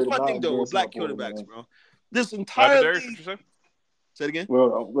like, that's my thing though with black quarterbacks, bro. This entire league. Say it again.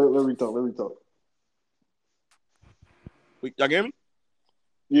 Well, let me talk. Y'all hear me?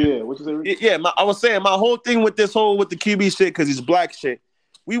 Yeah, what you say? Yeah, I was saying my whole thing with the QB shit because he's black shit.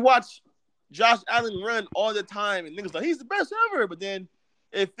 We watch Josh Allen run all the time, and niggas like he's the best ever. But then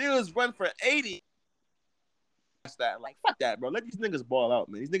if Fields run for 80, that like fuck that, bro. Let these niggas ball out,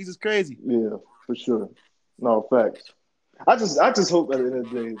 man. These niggas is crazy. Yeah, for sure. No facts. I just hope at the end of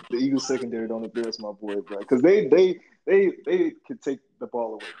the day the Eagles secondary don't embarrass my boy, bro, because they could take the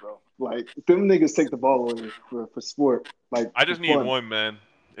ball away, bro. Like them niggas take the ball away for sport. Like I just need one, man.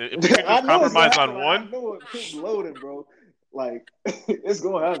 If we could just compromise on one. I know it's loaded, bro. Like it's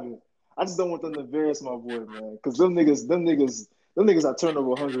gonna happen. I just don't want them to embarrass my boy, man. Because them niggas are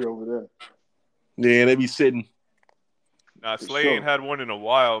turnover hungry over there. Yeah, they be sitting. Nah, Slay ain't had one in a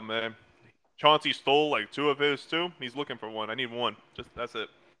while, man. Chauncey stole like 2 of his too. He's looking for one. I need one. Just that's it.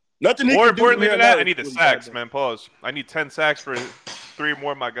 Nothing. More importantly than that, I need the sacks, man. Pause. I need 10 sacks for 3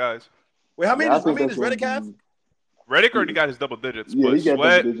 more of my guys. Wait, how many does Reddick have? Reddick already got his double digits. Yeah, but he got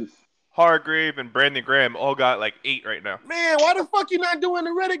Sweat, double digits. Hargrave, and Brandon Graham all got like 8 right now. Man, why the fuck you not doing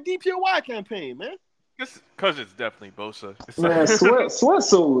the Reddick DPOY campaign, man? Because it's definitely Bosa. Man, Sweat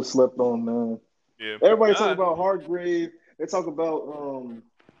so slept on, man. Yeah. Everybody talk about Hargrave. They talk about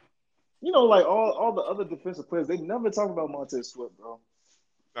like all the other defensive players. They never talk about Montez Sweat, bro.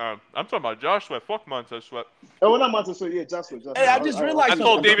 I'm talking about Josh Sweat. Fuck Montez Sweat. Oh, well, not Montez Sweat. Yeah, Josh Sweat. Hey, I just realized. I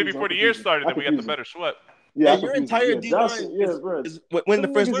told David before the year started that we got the better Sweat. Yeah, your entire D line is when the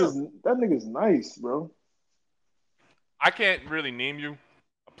first round. That nigga's nice, bro. I can't really name you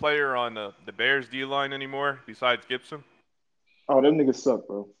a player on the Bears D line anymore besides Gibson. Oh, them niggas suck,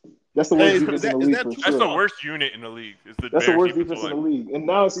 bro. That's the worst defense in the league for sure. That's the worst unit in the league. That's the worst defense in the league, and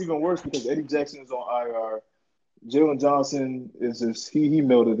now it's even worse because Eddie Jackson is on IR. Jalen Johnson is just he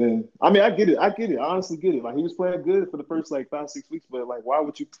melted in. I mean, I get it. I honestly get it. Like he was playing good for the first like 5-6 weeks, but like, what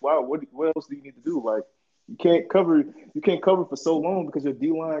else do you need to do? Like, you can't cover for so long because your D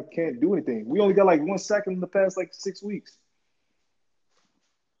line can't do anything. We only got like 1 sack in the past like 6 weeks.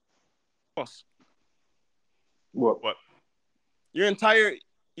 What? Your entire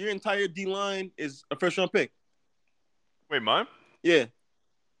D line is a first round pick. Wait, mine? Yeah.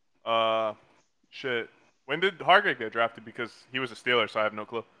 Shit. When did Hargrave get drafted? Because he was a Steeler, so I have no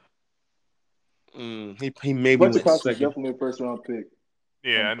clue. He maybe went second. Definitely a first round pick.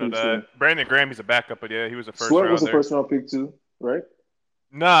 Yeah, I know that. Sure. Brandon Graham, he's a backup, but yeah, he was a first Sweat round. Was a first round pick too, right?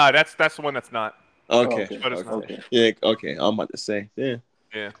 Nah, that's the one that's not. Okay. Okay. Yeah. Okay. I'm about to say. Yeah.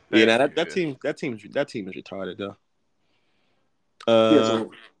 Yeah. That team is retarded though.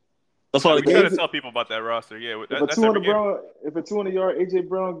 That's all We the try games. to tell people about that roster. Yeah, If a that's every 200 game. Brown, if a 200-yard AJ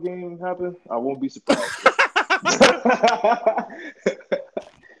Brown game happen, I won't be surprised.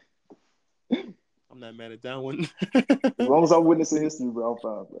 I'm not mad at that one. As long as I'm witnessing history, bro, I'm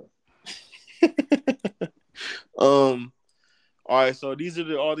fine, bro. All right, so these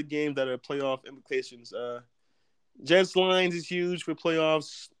are all the games that are playoff implications. Jets Lions is huge for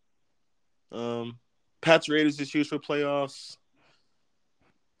playoffs. Pats Raiders is huge for playoffs.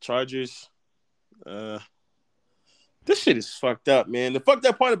 Chargers. This shit is fucked up, man. The fucked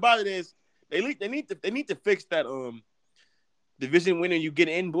up part about it is they need to fix that division winner you get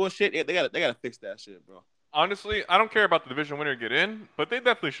in bullshit. They gotta fix that shit, bro. Honestly, I don't care about the division winner get in, but they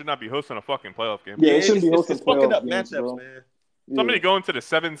definitely should not be hosting a fucking playoff game. Yeah, it shouldn't be hosting it's fucking up games, matchups, bro. man. Somebody going to the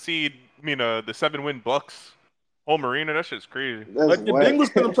 7 seed, the 7-win Bucks home arena. That shit's crazy. But the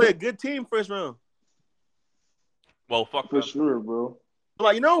Bengals gonna play a good team first round. Well, fuck for them. sure, bro.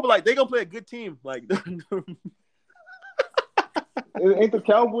 But they gonna play a good team. Like, ain't the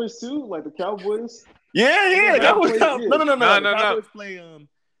Cowboys too? Like the Cowboys? yeah. The Cowboys, No. The Cowboys play.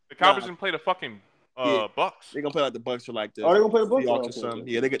 The Cowboys didn't play the fucking Bucks. They gonna play like the Bucks or like the. Oh, they gonna play the Bucks Seahawks or okay, something.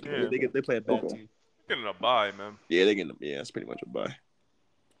 okay. Yeah, they play a bad Okay. team. Getting a bye, man. Yeah, they getting. Yeah, that's pretty much a bye.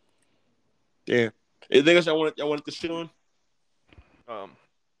 Damn. Anything else y'all wanted to shit on?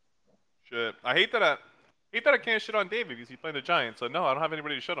 Shit. I hate that I can't shit on David because he's playing the Giants. So no, I don't have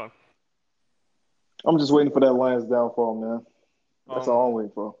anybody to shit on. I'm just waiting for that Lions downfall, man. That's all I'm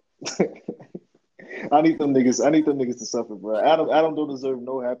waiting for. I need them niggas to suffer, bro. Adam don't deserve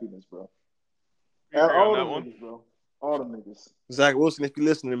no happiness, bro. All them niggas, bro. All them niggas. Zach Wilson, if you're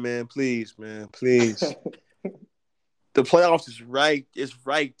listening, man, please, man, please. The playoffs is right. It's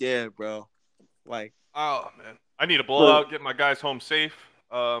right there, bro. Like, oh man, I need a blowout. Get my guys home safe.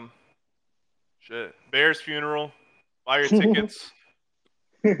 Shit. Bears funeral. Buy your tickets.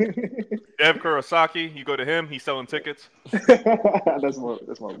 Dev Kurosaki, you go to him. He's selling tickets. That's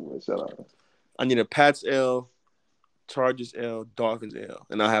my boy. Shout out. I need a Pats L, Chargers L, Dolphins L,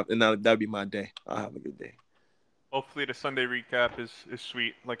 and that'll be my day. I'll have a good day. Hopefully the Sunday recap is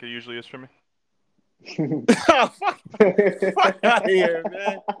sweet like it usually is for me. Fuck out of here,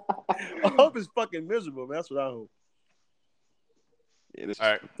 man. I hope it's fucking miserable, man. That's what I hope. Yeah, this all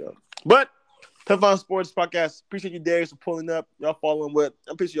right. But Tough Sports Podcast. Appreciate you, Darius, for pulling up. Y'all following what?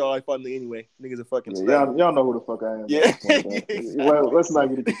 I'm pretty sure y'all like following anyway. Niggas are fucking. Yeah, y'all know who the fuck I am. Yeah. Exactly. Well, let's not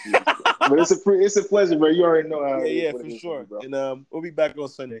get it confused. But it's a pleasure, bro. You already know how. Yeah, for sure. Bro. And we'll be back on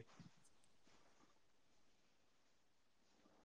Sunday.